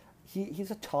 So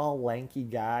he's a tall, lanky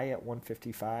guy at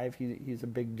 155. He's a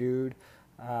big dude.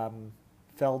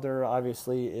 Felder,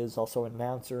 obviously, is also an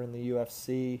announcer in the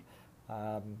UFC.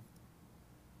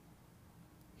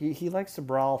 He likes to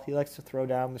brawl. He likes to throw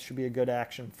down. This should be a good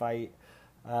action fight.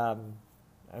 I'm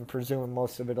presuming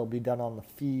most of it will be done on the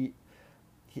feet.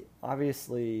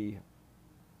 Felder's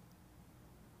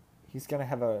going to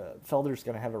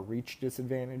have a reach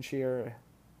disadvantage here.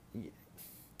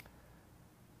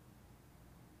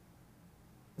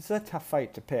 This is a tough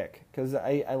fight to pick because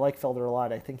I like Felder a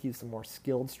lot. I think he's the more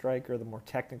skilled striker, the more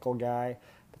technical guy.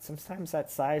 But sometimes that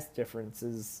size difference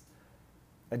is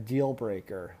a deal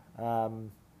breaker.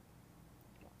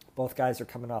 Both guys are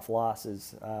coming off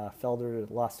losses. Felder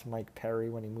lost to Mike Perry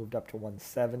when he moved up to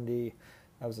 170.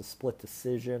 That was a split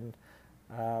decision.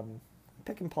 I'm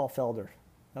picking Paul Felder.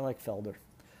 I like Felder.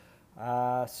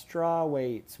 Straw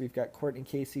weights. We've got Courtney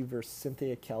Casey versus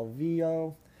Cynthia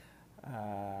Calvillo.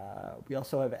 We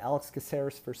also have Alex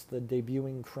Caceres versus the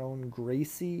debuting Kron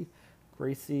Gracie.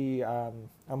 Gracie,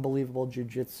 unbelievable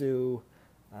jiu-jitsu,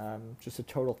 just a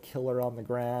total killer on the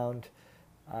ground.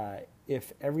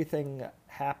 If everything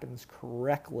happens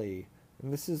correctly,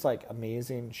 and this is like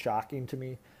amazing, shocking to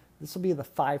me, this will be the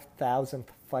 5,000th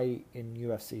fight in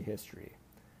UFC history.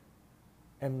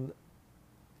 And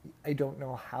I don't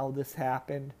know how this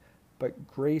happened, but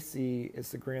Gracie is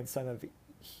the grandson of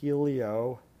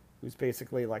Helio, who's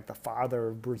basically like the father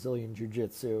of Brazilian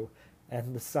Jiu-Jitsu,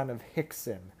 and the son of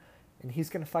Rickson. And he's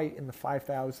going to fight in the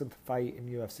 5,000th fight in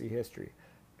UFC history.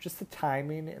 Just the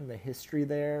timing and the history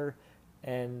there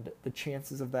and the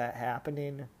chances of that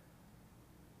happening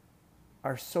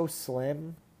are so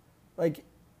slim. Like,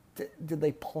 did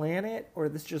they plan it, or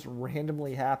this just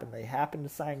randomly happened? They happened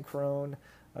to sign Kron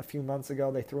a few months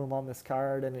ago. They threw him on this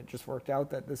card, and it just worked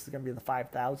out that this is going to be the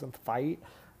 5,000th fight.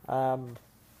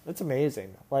 It's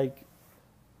amazing. Like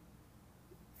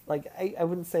I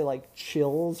wouldn't say like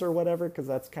chills or whatever, because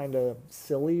that's kind of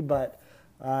silly, but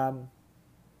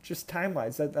just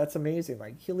time-wise, that's amazing.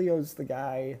 Like, Helio's the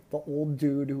guy, the old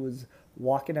dude who was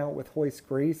walking out with Royce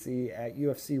Gracie at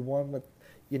UFC 1 with,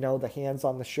 the hands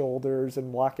on the shoulders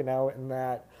and walking out in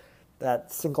that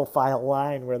single file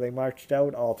line where they marched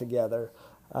out all together.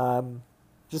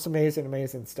 Just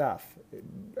amazing stuff.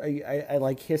 I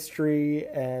like history,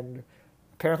 and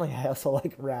apparently I also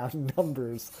like round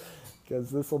numbers, because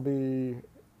this will be,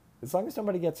 as long as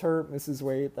nobody gets hurt, misses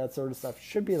weight, that sort of stuff,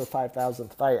 should be the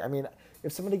 5,000th fight. I mean,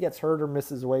 if somebody gets hurt or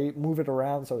misses weight, move it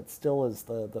around so it still is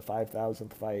the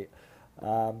 5,000th fight.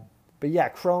 But yeah,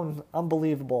 Kron,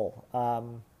 unbelievable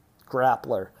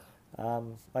grappler.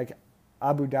 Like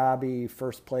Abu Dhabi,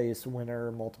 first place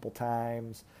winner multiple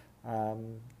times,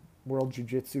 World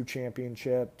Jiu-Jitsu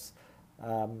Championships,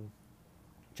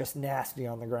 just nasty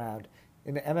on the ground.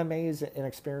 In the MMA's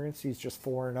inexperienced, he's just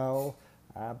 4-0,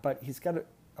 but he's got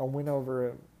a win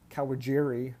over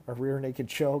Kawajiri, a rear naked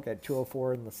choke at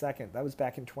 204 in the second. That was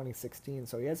back in 2016,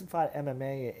 so he hasn't fought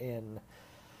MMA in,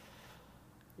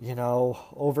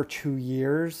 over 2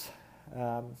 years.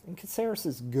 And Caceres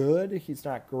is good. He's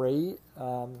not great.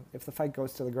 If the fight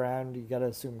goes to the ground, you got to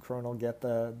assume Kron will get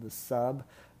the sub.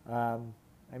 I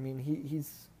mean,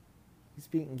 he's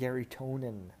beaten Gary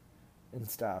Tonin and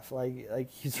stuff.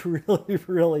 Like he's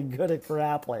really good at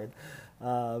grappling.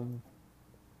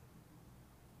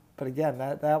 But again,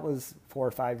 that was 4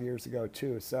 or 5 years ago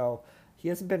too. So he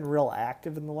hasn't been real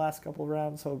active in the last couple of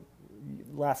rounds. So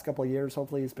last couple of years,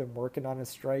 hopefully he's been working on his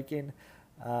striking.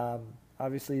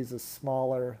 Obviously he's a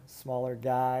smaller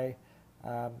guy.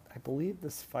 I believe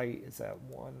this fight is at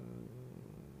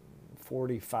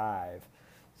 145.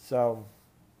 So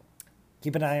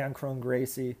keep an eye on Kron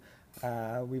Gracie.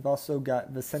 We've also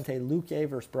got Vicente Luque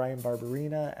versus Brian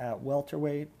Barberina at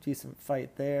welterweight. Decent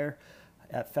fight there.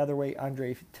 At featherweight,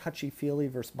 Andre Touchy-Feely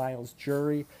versus Miles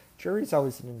Jury. Jury's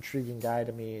always an intriguing guy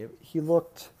to me. He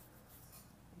looked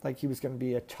like he was going to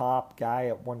be a top guy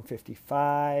at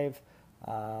 155.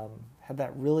 Had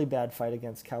that really bad fight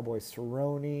against Cowboy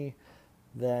Cerrone.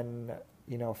 Then,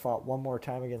 fought one more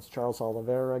time against Charles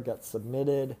Oliveira, got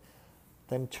submitted.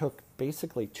 Then took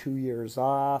basically 2 years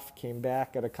off, came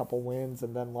back, got a couple wins,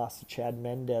 and then lost to Chad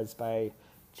Mendez by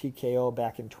TKO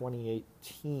back in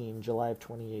 2018, July of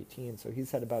 2018. So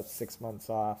he's had about 6 months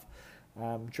off.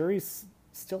 Jury's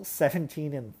still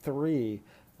 17-3,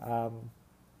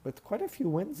 with quite a few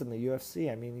wins in the UFC.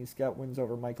 I mean, he's got wins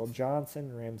over Michael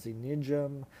Johnson, Ramsey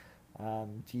Nijem,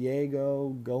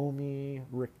 Diego, Gomi,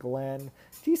 Rick Glenn.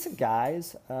 Decent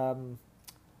guys.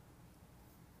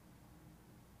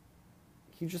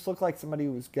 He just looked like somebody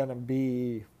who was going to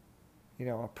be,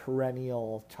 a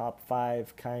perennial top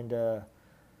 5 kind of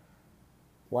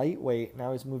lightweight.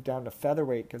 Now he's moved down to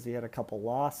featherweight because he had a couple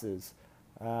losses.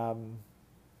 And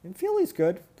Feely's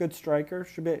good striker.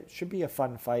 Should be a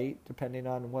fun fight depending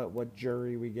on what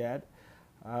jury we get.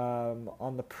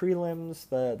 On the prelims,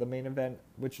 the main event,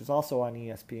 which is also on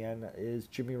ESPN, is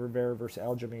Jimmy Rivera versus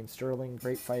Aljamain Sterling.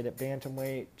 Great fight at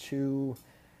bantamweight. 2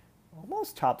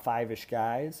 almost top 5-ish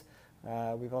guys.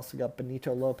 We've also got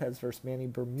Benito Lopez versus Manny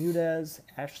Bermudez,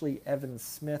 Ashley Evans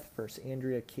Smith versus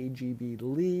Andrea KGB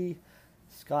Lee,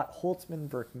 Scott Holtzman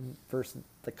versus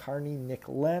the Carney Nick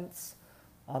Lentz.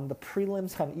 On the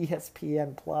prelims on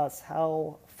ESPN Plus,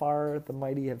 How Far the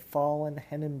Mighty Have Fallen,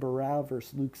 Renan Barão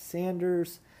versus Luke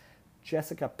Sanders,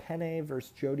 Jessica Penne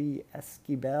versus Jody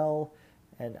Esquibel,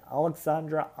 and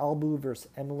Alexandra Albu versus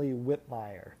Emily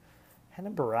Whitmire.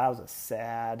 Renan Barão's a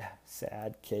sad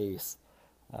case.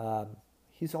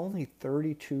 he's only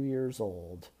 32 years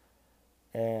old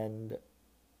and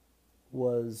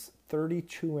was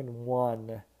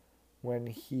 32-1 when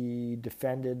he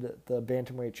defended the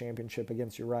bantamweight championship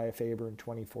against Uriah Faber in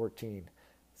 2014.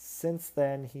 Since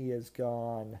then, he has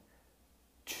gone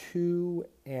 2-6.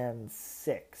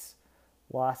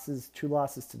 Two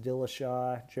losses to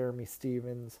Dillashaw, Jeremy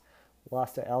Stevens,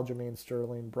 lost to Aljamain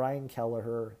Sterling, Brian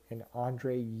Kelleher, and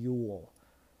Andre Ewell.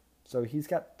 So he's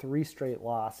got 3 straight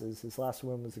losses. His last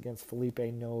win was against Felipe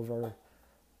Nova,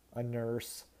 a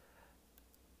nurse.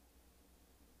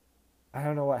 I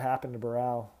don't know what happened to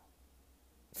Barao.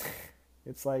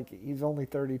 It's like he's only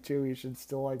 32. He should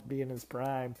still like be in his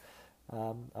prime.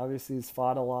 Obviously, he's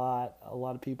fought a lot. A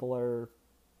lot of people are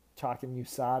talking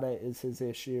USADA is his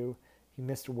issue. He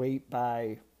missed weight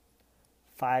by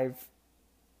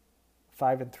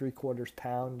 5.75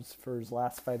 pounds for his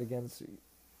last fight against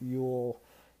Ewell.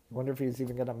 I wonder if he's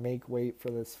even going to make weight for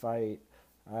this fight.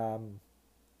 I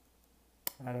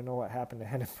don't know what happened to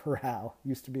Renan Barao.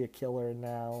 Used to be a killer, and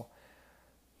now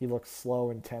he looks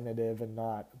slow and tentative and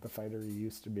not the fighter he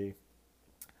used to be.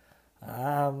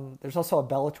 There's also a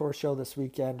Bellator show this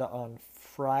weekend on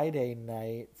Friday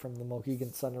night from the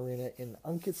Mohegan Sun Arena in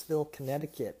Uncasville,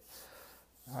 Connecticut.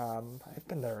 I've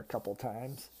been there a couple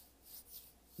times.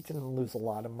 Didn't lose a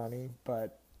lot of money,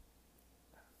 but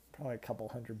probably a couple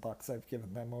 $100 I've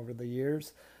given them over the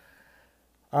years.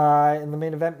 In the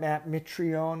main event, Matt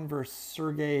Mitrione versus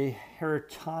Sergey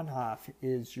Kharitonov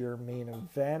is your main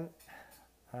event.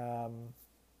 I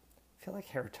feel like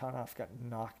Kharitonov got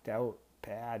knocked out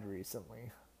bad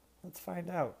recently. Let's find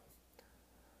out.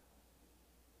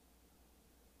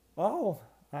 Oh,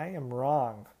 I am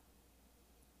wrong.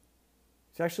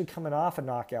 He's actually coming off a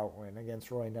knockout win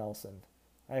against Roy Nelson.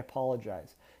 I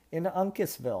apologize. In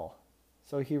Uncasville.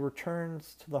 So he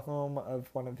returns to the home of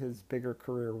one of his bigger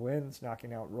career wins,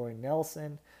 knocking out Roy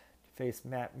Nelson to face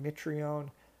Matt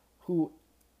Mitrione, who,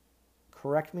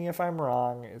 correct me if I'm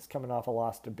wrong, is coming off a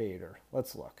loss to Bader.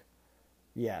 Let's look.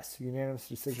 Yes, unanimous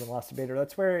decision loss to Bader.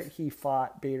 That's where he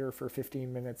fought Bader for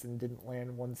 15 minutes and didn't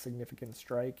land one significant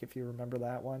strike, if you remember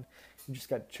that one. He just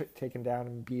got taken down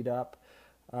and beat up.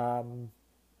 I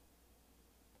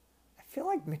feel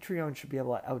like Mitrione should be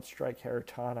able to outstrike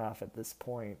Kharitonov at this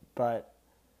point, but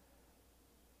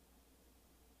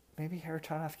maybe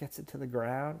Kharitonov gets it to the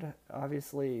ground.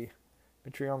 Obviously,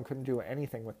 Mitrione couldn't do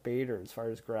anything with Bader as far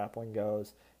as grappling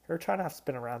goes. Kharitonov's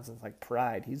been around since like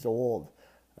Pride. He's old.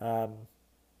 I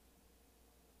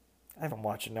haven't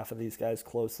watched enough of these guys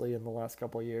closely in the last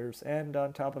couple of years, and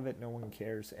on top of it, no one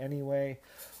cares anyway.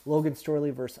 Logan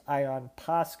Storley versus Ion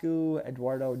Pascu,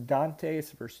 Eduardo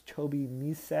Dantes versus Toby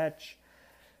Misech,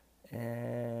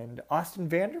 and Austin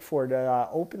Vanderford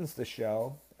opens the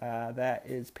show. That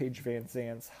is Paige Van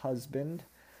Zandt's husband.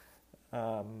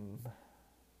 Yeah,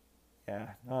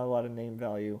 not a lot of name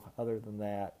value other than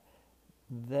that.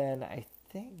 Then I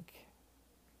think,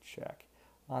 check,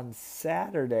 on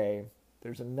Saturday,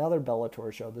 there's another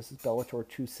Bellator show. This is Bellator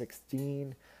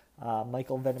 216.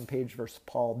 Michael Venom Page versus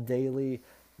Paul Daly.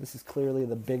 This is clearly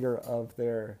the bigger of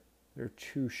their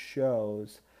two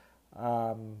shows.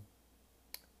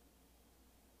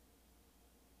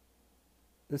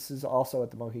 This is also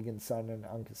at the Mohegan Sun in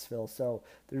Uncasville. So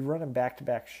they're running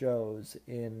back-to-back shows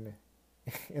in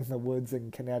the woods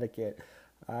in Connecticut.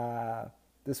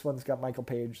 This one's got Michael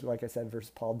Page, like I said,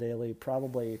 versus Paul Daly.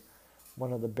 Probably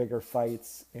one of the bigger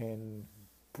fights in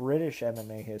British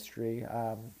MMA history.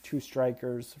 Two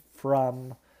strikers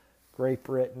from Great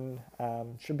Britain.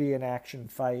 Should be an action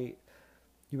fight.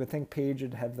 You would think Page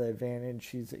would have the advantage.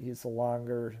 He's the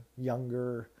longer,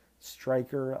 younger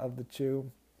striker of the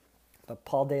two. But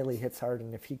Paul Daly hits hard,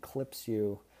 and if he clips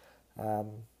you, you're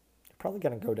probably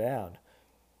going to go down.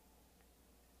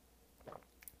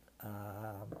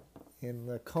 In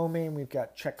the co-main, we've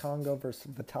got Cheick Kongo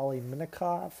versus Vitaly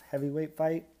Minakov, heavyweight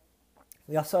fight.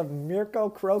 We also have Mirko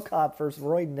Cro Cop versus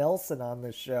Roy Nelson on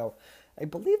this show. I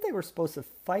believe they were supposed to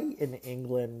fight in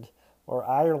England or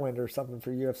Ireland or something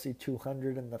for UFC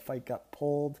 200, and the fight got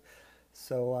pulled.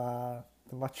 So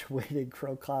the much-awaited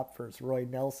Cro Cop versus Roy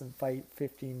Nelson fight,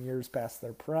 15 years past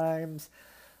their primes.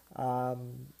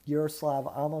 Yaroslav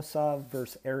Amosov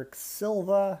versus Eric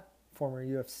Silva, former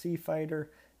UFC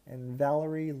fighter. And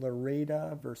Valerie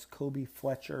Lareda versus Kobe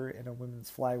Fletcher in a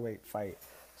women's flyweight fight.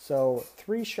 So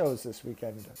 3 shows this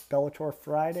weekend. Bellator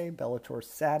Friday, Bellator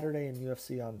Saturday, and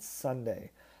UFC on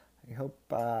Sunday. I hope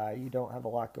you don't have a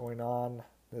lot going on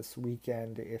this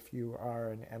weekend if you are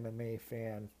an MMA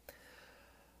fan.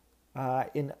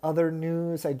 In other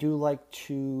news, I do like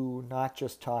to not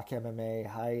just talk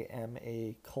MMA. I am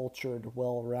a cultured,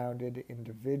 well-rounded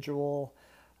individual.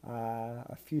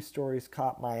 A few stories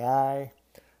caught my eye.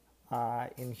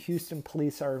 In Houston,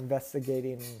 police are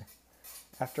investigating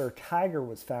after a tiger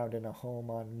was found in a home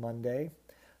on Monday.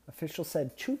 Officials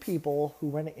said two people who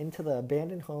went into the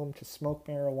abandoned home to smoke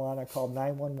marijuana called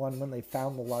 911 when they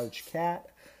found the large cat.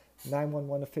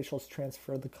 911 officials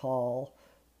transferred the call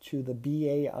to the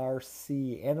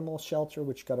BARC animal shelter,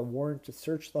 which got a warrant to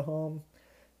search the home.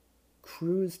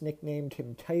 Crews nicknamed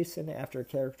him Tyson after a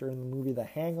character in the movie The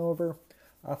Hangover.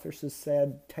 Officers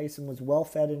said Tyson was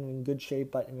well-fed and in good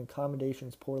shape, but in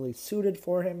accommodations poorly suited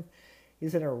for him.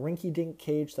 He's in a rinky-dink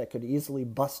cage that could easily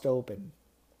bust open.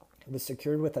 It was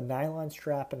secured with a nylon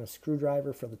strap and a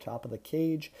screwdriver for the top of the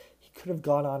cage. He could have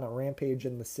gone on a rampage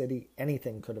in the city.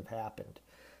 Anything could have happened.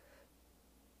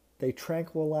 They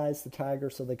tranquilized the tiger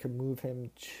so they could move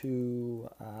him to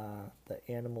the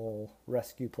animal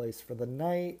rescue place for the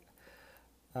night.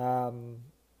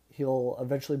 He'll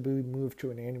eventually be moved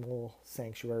to an animal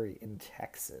sanctuary in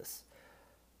Texas.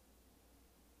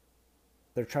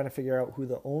 They're trying to figure out who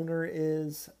the owner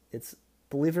is. It's,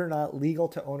 believe it or not, legal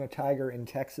to own a tiger in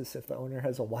Texas if the owner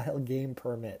has a wild game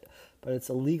permit. But it's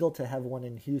illegal to have one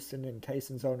in Houston, and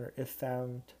Tyson's owner, if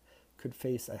found, could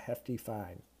face a hefty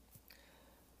fine.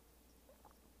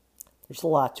 There's a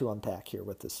lot to unpack here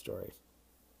with this story.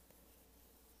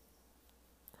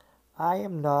 I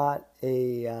am not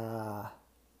a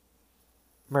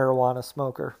marijuana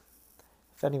smoker.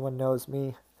 If anyone knows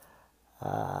me,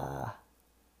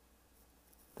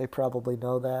 they probably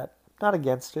know that. Not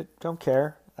against it. Don't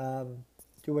care.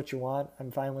 Do what you want.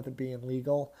 I'm fine with it being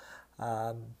legal.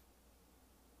 Live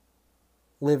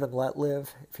and let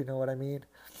live, if you know what I mean.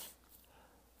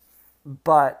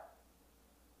 But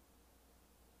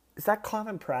is that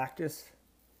common practice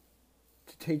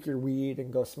to take your weed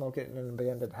and go smoke it in an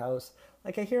abandoned house?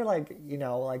 Like I hear,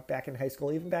 like back in high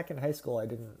school, even back in high school, I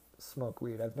didn't smoke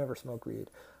weed. I've never smoked weed.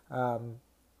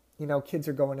 Kids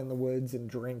are going in the woods and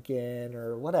drinking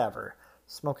or whatever,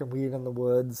 smoking weed in the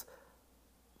woods.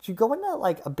 Do you go into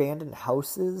like abandoned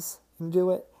houses and do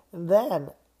it? And then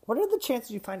what are the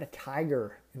chances you find a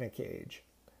tiger in a cage?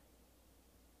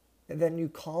 And then you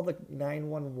call the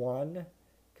 911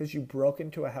 because you broke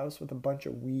into a house with a bunch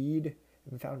of weed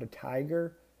and found a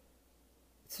tiger?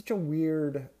 It's such a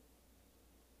weird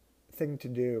thing to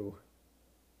do.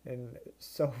 And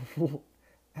so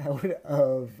out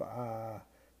of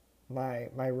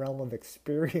my realm of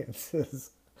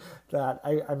experiences that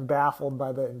I'm baffled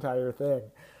by the entire thing.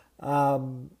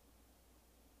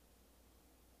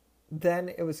 Then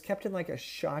it was kept in like a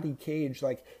shoddy cage.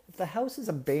 Like if the house is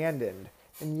abandoned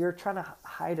and you're trying to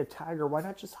hide a tiger, why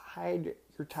not just hide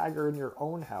your tiger in your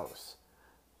own house?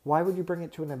 Why would you bring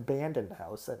it to an abandoned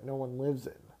house that no one lives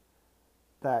in?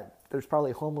 That there's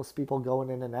probably homeless people going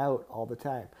in and out all the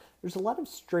time. There's a lot of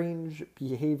strange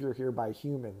behavior here by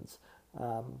humans.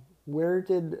 Where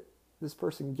did this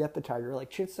person get the tiger? Like,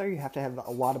 chances are you have to have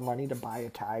a lot of money to buy a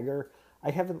tiger.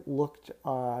 I haven't looked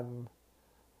on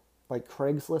like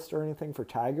Craigslist or anything for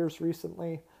tigers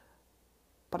recently,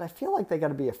 but I feel like they got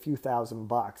to be a few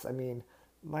 $1,000s. I mean,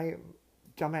 my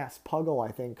dumbass Puggle,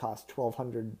 I think, cost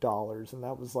 $1,200, and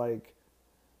that was like,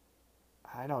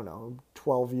 I don't know,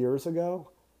 12 years ago.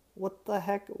 What the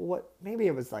heck? What? Maybe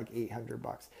it was like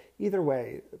 $800. Either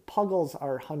way, Puggles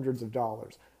are hundreds of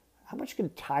dollars. How much can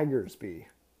tigers be?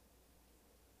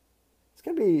 It's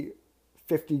gonna be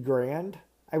 50 grand,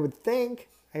 I would think.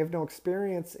 I have no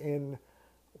experience in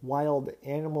wild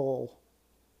animal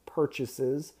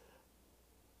purchases.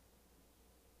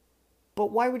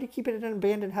 But why would you keep it in an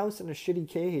abandoned house in a shitty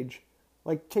cage?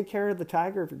 Like, take care of the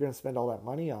tiger if you're going to spend all that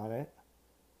money on it.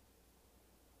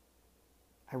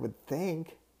 I would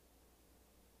think.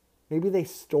 Maybe they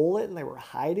stole it and they were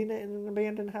hiding it in an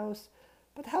abandoned house.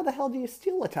 But how the hell do you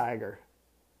steal a tiger?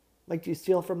 Like, do you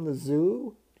steal from the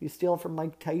zoo? Do you steal from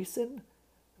Mike Tyson?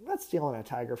 I'm not stealing a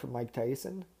tiger from Mike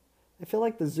Tyson. I feel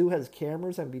like the zoo has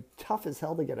cameras and it'd be tough as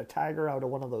hell to get a tiger out of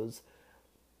one of those,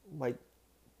 like,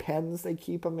 pens they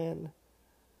keep them in.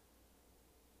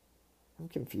 I'm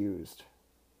confused.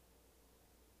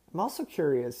 I'm also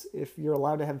curious if you're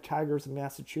allowed to have tigers in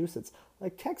Massachusetts.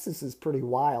 Like, Texas is pretty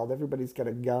wild. Everybody's got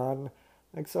a gun.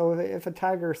 Like, so if a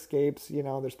tiger escapes,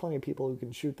 there's plenty of people who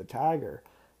can shoot the tiger.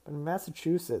 But in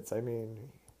Massachusetts, I mean,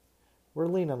 we're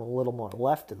leaning a little more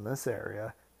left in this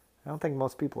area. I don't think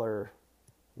most people are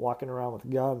walking around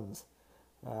with guns.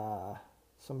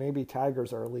 So maybe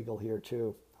tigers are illegal here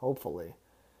too, hopefully.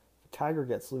 If a tiger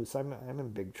gets loose, I'm in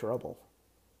big trouble.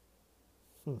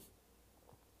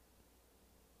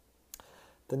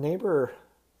 The neighbor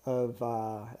at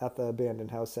the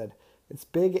abandoned house said, "It's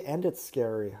big and it's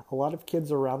scary. A lot of kids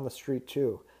around the street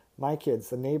too. My kids,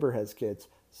 the neighbor has kids.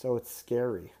 so it's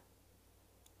scary.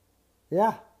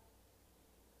 Yeah.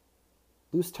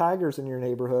 Loose tigers in your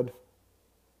neighborhood.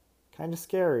 Kind of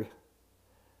scary.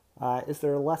 Is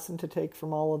there a lesson to take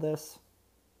from all of this?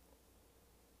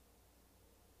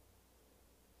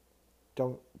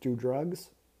 Don't do drugs?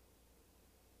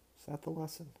 Is that the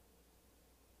lesson?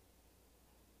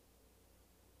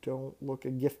 Don't look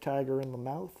a gift tiger in the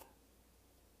mouth?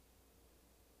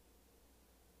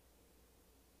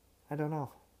 I don't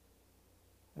know.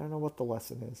 I don't know what the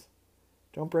lesson is.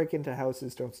 Don't break into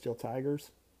houses, don't steal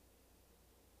tigers.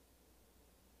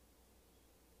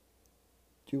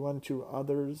 Do unto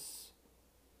others.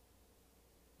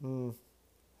 I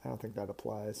don't think that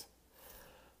applies.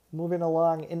 Moving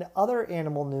along, in other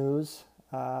animal news,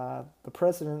 the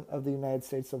President of the United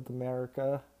States of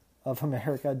America,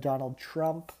 Donald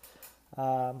Trump,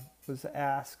 was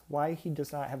asked why he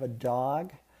does not have a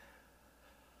dog.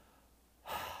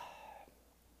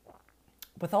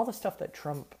 With all the stuff that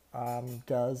Trump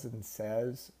does and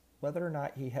says, whether or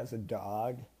not he has a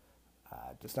dog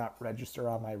does not register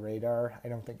on my radar. I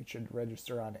don't think it should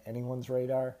register on anyone's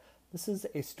radar. This is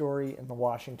a story in the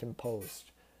Washington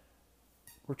Post.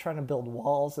 We're trying to build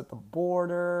walls at the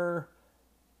border.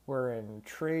 We're in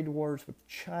trade wars with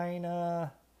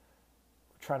China.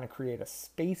 We're trying to create a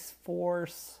space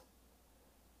force.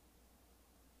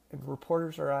 And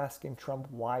reporters are asking Trump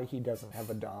why he doesn't have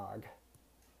a dog.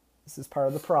 This is part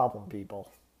of the problem,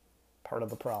 people. Part of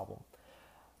the problem.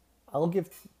 I'll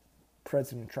give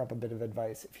President Trump a bit of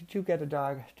advice. If you do get a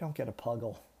dog, don't get a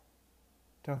puggle.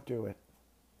 Don't do it.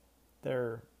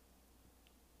 They're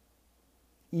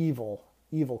evil,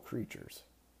 evil creatures.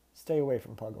 Stay away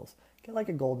from puggles. Get like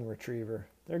a golden retriever.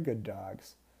 They're good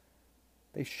dogs.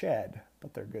 They shed,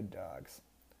 but they're good dogs.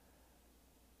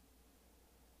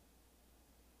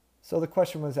 So the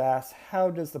question was asked,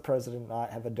 how does the president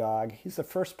not have a dog? He's the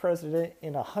first president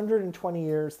in 120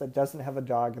 years that doesn't have a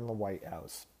dog in the White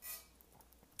House.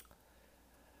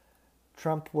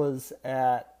 Trump was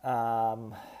at,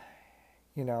 one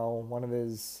of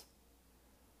his,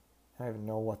 I don't even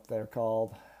know what they're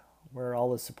called, where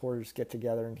all his supporters get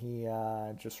together and he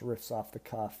just riffs off the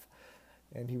cuff.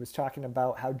 And he was talking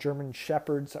about how German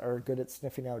shepherds are good at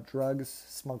sniffing out drugs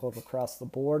smuggled across the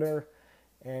border.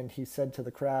 And he said to the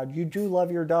crowd, "You do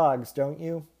love your dogs, don't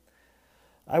you?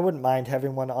 I wouldn't mind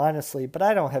having one, honestly, but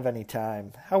I don't have any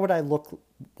time. How would I look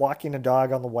walking a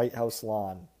dog on the White House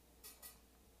lawn?"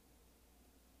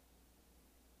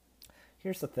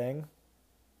 Here's the thing.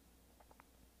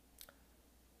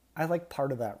 I like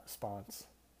part of that response.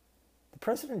 The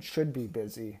president should be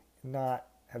busy and not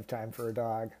have time for a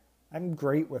dog. I'm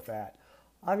great with that.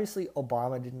 Obviously,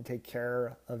 Obama didn't take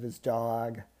care of his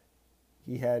dog.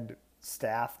 He had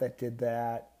staff that did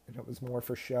that, and it was more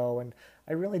for show. And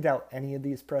I really doubt any of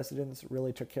these presidents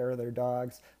really took care of their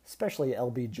dogs, especially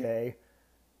LBJ.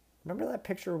 Remember that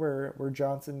picture where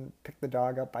Johnson picked the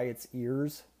dog up by its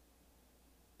ears?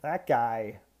 That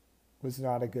guy was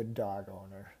not a good dog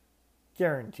owner.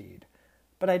 Guaranteed.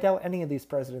 But I doubt any of these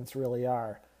presidents really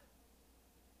are.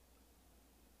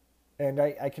 And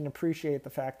I can appreciate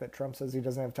the fact that Trump says he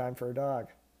doesn't have time for a dog.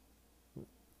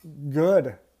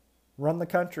 Good. Run the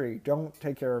country. Don't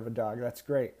take care of a dog. That's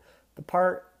great. The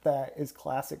part that is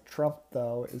classic Trump,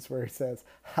 though, is where he says,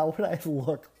 "How would I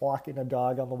look walking a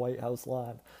dog on the White House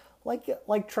lawn?"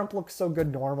 Like Trump looks so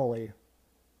good normally.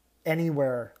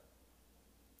 Anywhere.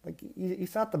 Like,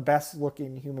 he's not the best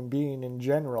looking human being in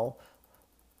general.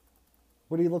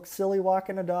 Would he look silly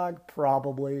walking a dog?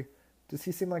 Probably. Does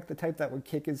he seem like the type that would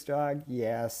kick his dog?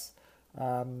 Yes.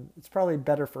 It's probably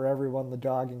better for everyone, the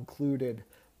dog included.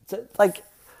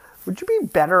 Would you be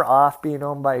better off being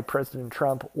owned by President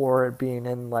Trump or being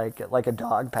in like a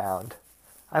dog pound?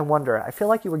 I wonder. I feel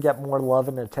like you would get more love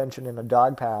and attention in a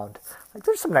dog pound. Like,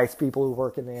 there's some nice people who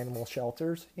work in the animal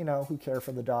shelters, who care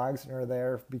for the dogs and are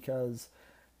there because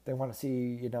they want to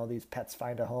see, these pets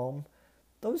find a home.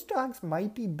 Those dogs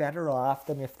might be better off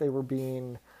than if they were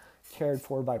being cared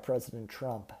for by President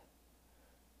Trump.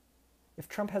 If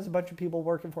Trump has a bunch of people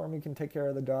working for him, he can take care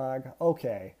of the dog.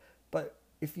 Okay. But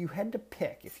if you had to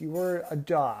pick, if you were a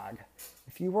dog,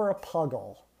 if you were a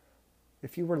puggle,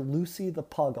 if you were Lucy the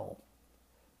puggle,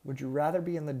 would you rather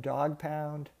be in the dog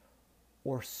pound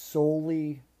or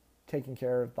solely taken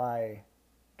care of by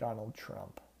Donald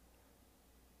Trump?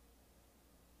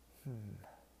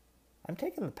 I'm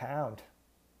taking the pound.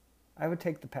 I would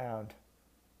take the pound.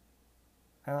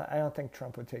 I don't think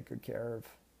Trump would take good care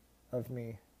of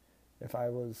me if I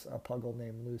was a puggle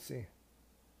named Lucy.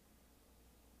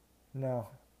 No,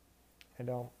 I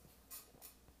don't.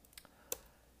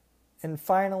 And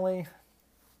finally,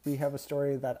 we have a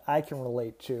story that I can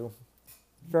relate to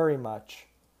very much.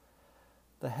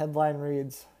 The headline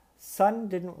reads, "Son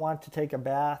didn't want to take a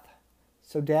bath,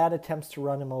 so dad attempts to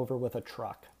run him over with a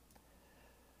truck."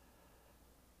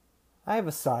 I have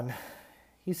a son.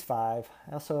 He's 5.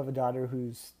 I also have a daughter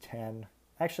who's 10.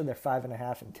 Actually, they're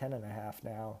 5.5 and 10.5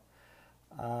 now.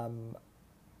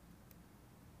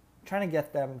 Trying to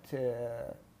get them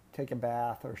to take a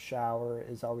bath or shower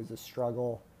is always a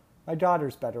struggle. My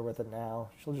daughter's better with it now.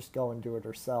 She'll just go and do it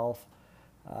herself.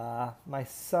 My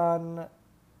son,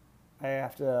 I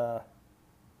have to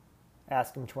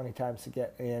ask him 20 times to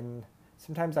get in.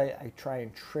 Sometimes I try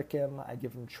and trick him. I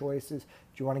give him choices. Do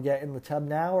you want to get in the tub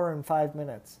now or in 5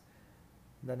 minutes?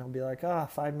 Then he'll be like,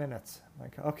 5 minutes. I'm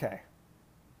like, okay.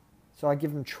 So I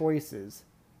give him choices.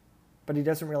 But he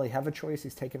doesn't really have a choice.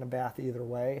 He's taking a bath either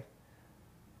way.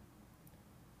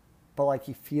 But like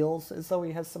he feels as though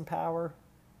he has some power.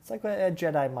 It's like a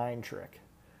Jedi mind trick.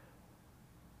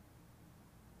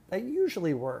 That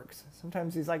usually works.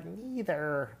 Sometimes he's like,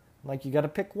 neither. I'm like, you got to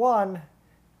pick one.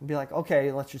 And be like,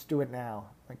 okay, let's just do it now.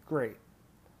 I'm like, great.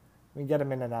 We get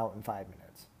him in and out in 5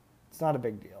 minutes. It's not a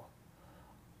big deal.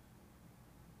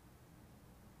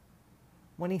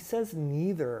 When he says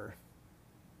neither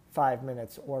 5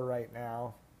 minutes or right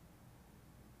now,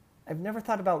 I've never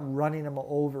thought about running him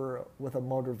over with a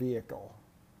motor vehicle.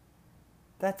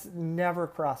 That's never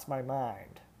crossed my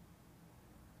mind.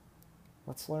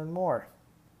 Let's learn more.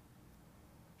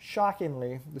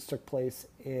 Shockingly, this took place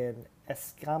in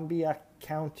Escambia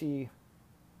County,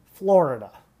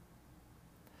 Florida.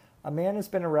 A man has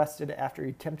been arrested after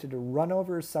he attempted to run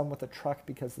over his son with a truck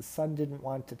because the son didn't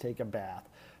want to take a bath.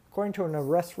 According to an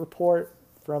arrest report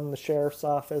from the sheriff's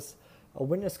office, a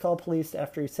witness called police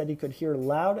after he said he could hear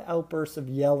loud outbursts of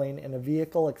yelling and a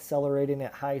vehicle accelerating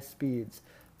at high speeds.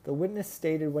 The witness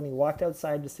stated when he walked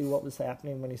outside to see what was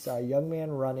happening when he saw a young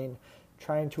man running,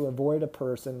 trying to avoid a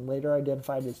person, later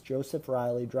identified as Joseph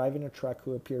Riley, driving a truck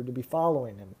who appeared to be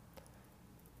following him.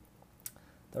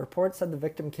 The report said the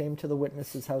victim came to the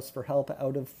witness's house for help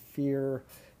out of fear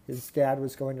his dad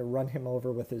was going to run him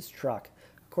over with his truck.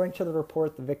 According to the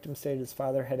report, the victim stated his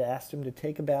father had asked him to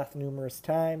take a bath numerous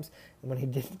times, and when he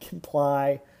didn't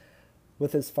comply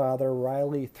with his father,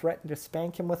 Riley threatened to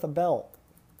spank him with a belt,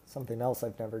 something else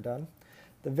I've never done.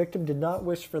 The victim did not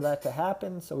wish for that to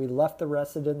happen, so he left the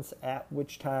residence, at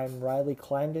which time Riley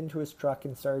climbed into his truck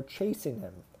and started chasing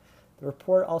him. The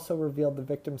report also revealed the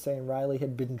victim saying Riley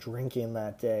had been drinking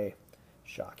that day.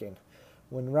 Shocking.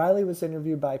 When Riley was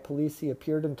interviewed by police, he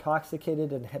appeared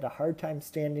intoxicated and had a hard time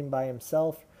standing by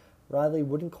himself. Riley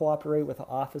wouldn't cooperate with the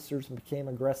officers and became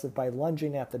aggressive by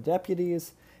lunging at the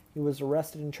deputies. He was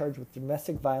arrested and charged with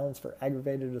domestic violence for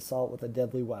aggravated assault with a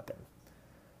deadly weapon.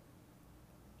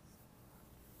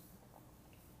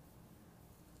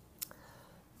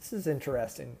 This is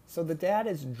interesting. So the dad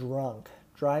is drunk,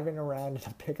 driving around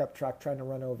in a pickup truck trying to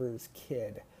run over his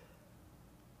kid.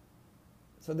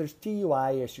 So there's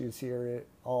DUI issues here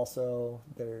also.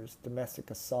 There's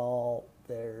domestic assault.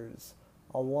 There's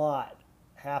a lot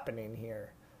happening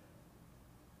here.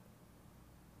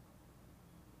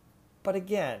 But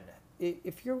again,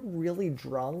 if you're really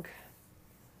drunk,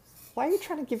 why are you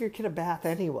trying to give your kid a bath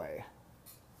anyway?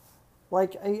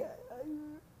 Like, I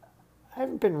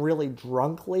haven't been really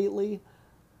drunk lately,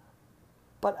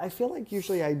 but I feel like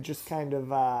usually I just kind of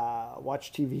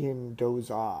watch TV and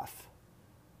doze off.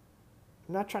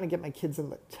 I'm not trying to get my kids in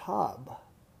the tub.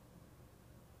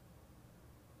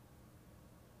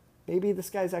 Maybe this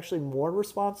guy's actually more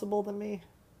responsible than me.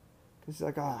 Because he's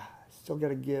like, I still got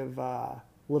to give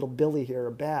little Billy here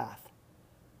a bath.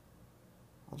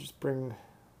 I'll just bring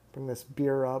this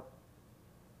beer up.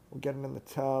 We'll get him in the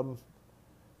tub.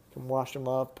 Can wash him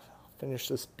up. Finish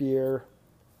this beer.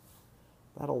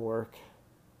 That'll work.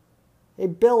 Hey,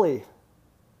 Billy.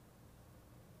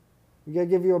 We gotta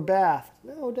give you a bath.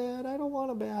 No, Dad, I don't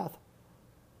want a bath.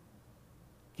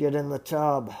 Get in the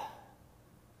tub.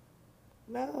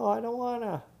 No, I don't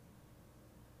wanna.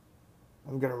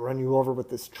 I'm gonna run you over with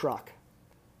this truck.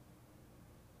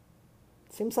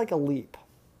 Seems like a leap.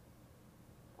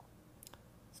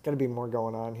 There's gotta be more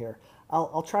going on here.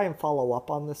 I'll try and follow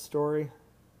up on this story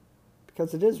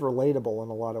because it is relatable in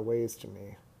a lot of ways to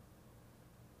me.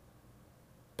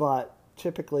 But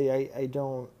typically I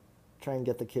don't try and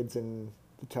get the kids in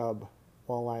the tub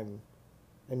while I'm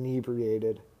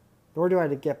inebriated. Nor do I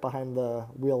get behind the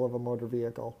wheel of a motor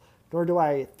vehicle. Nor do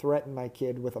I threaten my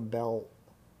kid with a belt.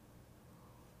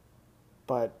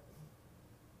 But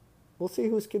we'll see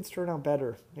whose kids turn out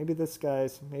better.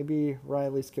 Maybe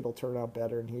Riley's kid will turn out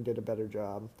better and he did a better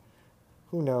job.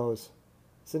 Who knows?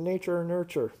 Is it nature or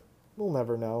nurture? We'll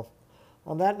never know.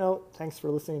 On that note, thanks for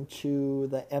listening to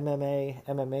the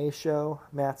MMA show.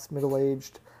 Matt's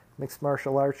middle-aged Mixed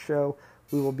Martial Arts Show.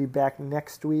 We will be back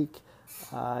next week.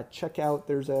 Check out,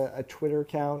 there's a Twitter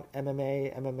account,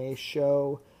 MMA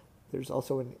Show. There's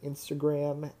also an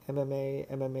Instagram,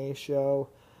 MMA Show.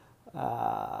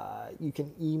 You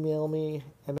can email me.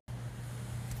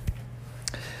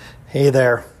 Hey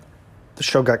there. The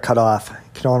show got cut off. I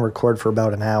can only record for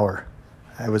about an hour.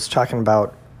 I was talking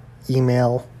about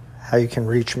email, how you can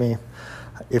reach me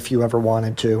if you ever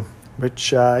wanted to,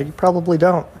 which you probably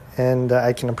don't, and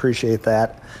I can appreciate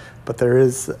that. But there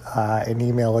is an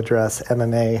email address,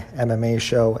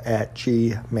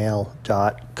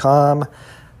 MMAshow@gmail.com.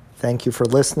 Thank you for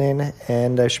listening,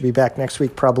 and I should be back next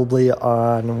week probably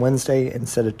on Wednesday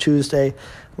instead of Tuesday,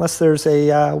 unless there's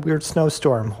a weird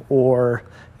snowstorm or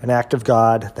an act of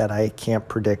God that I can't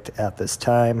predict at this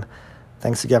time.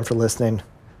 Thanks again for listening.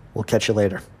 We'll catch you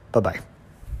later. Bye-bye.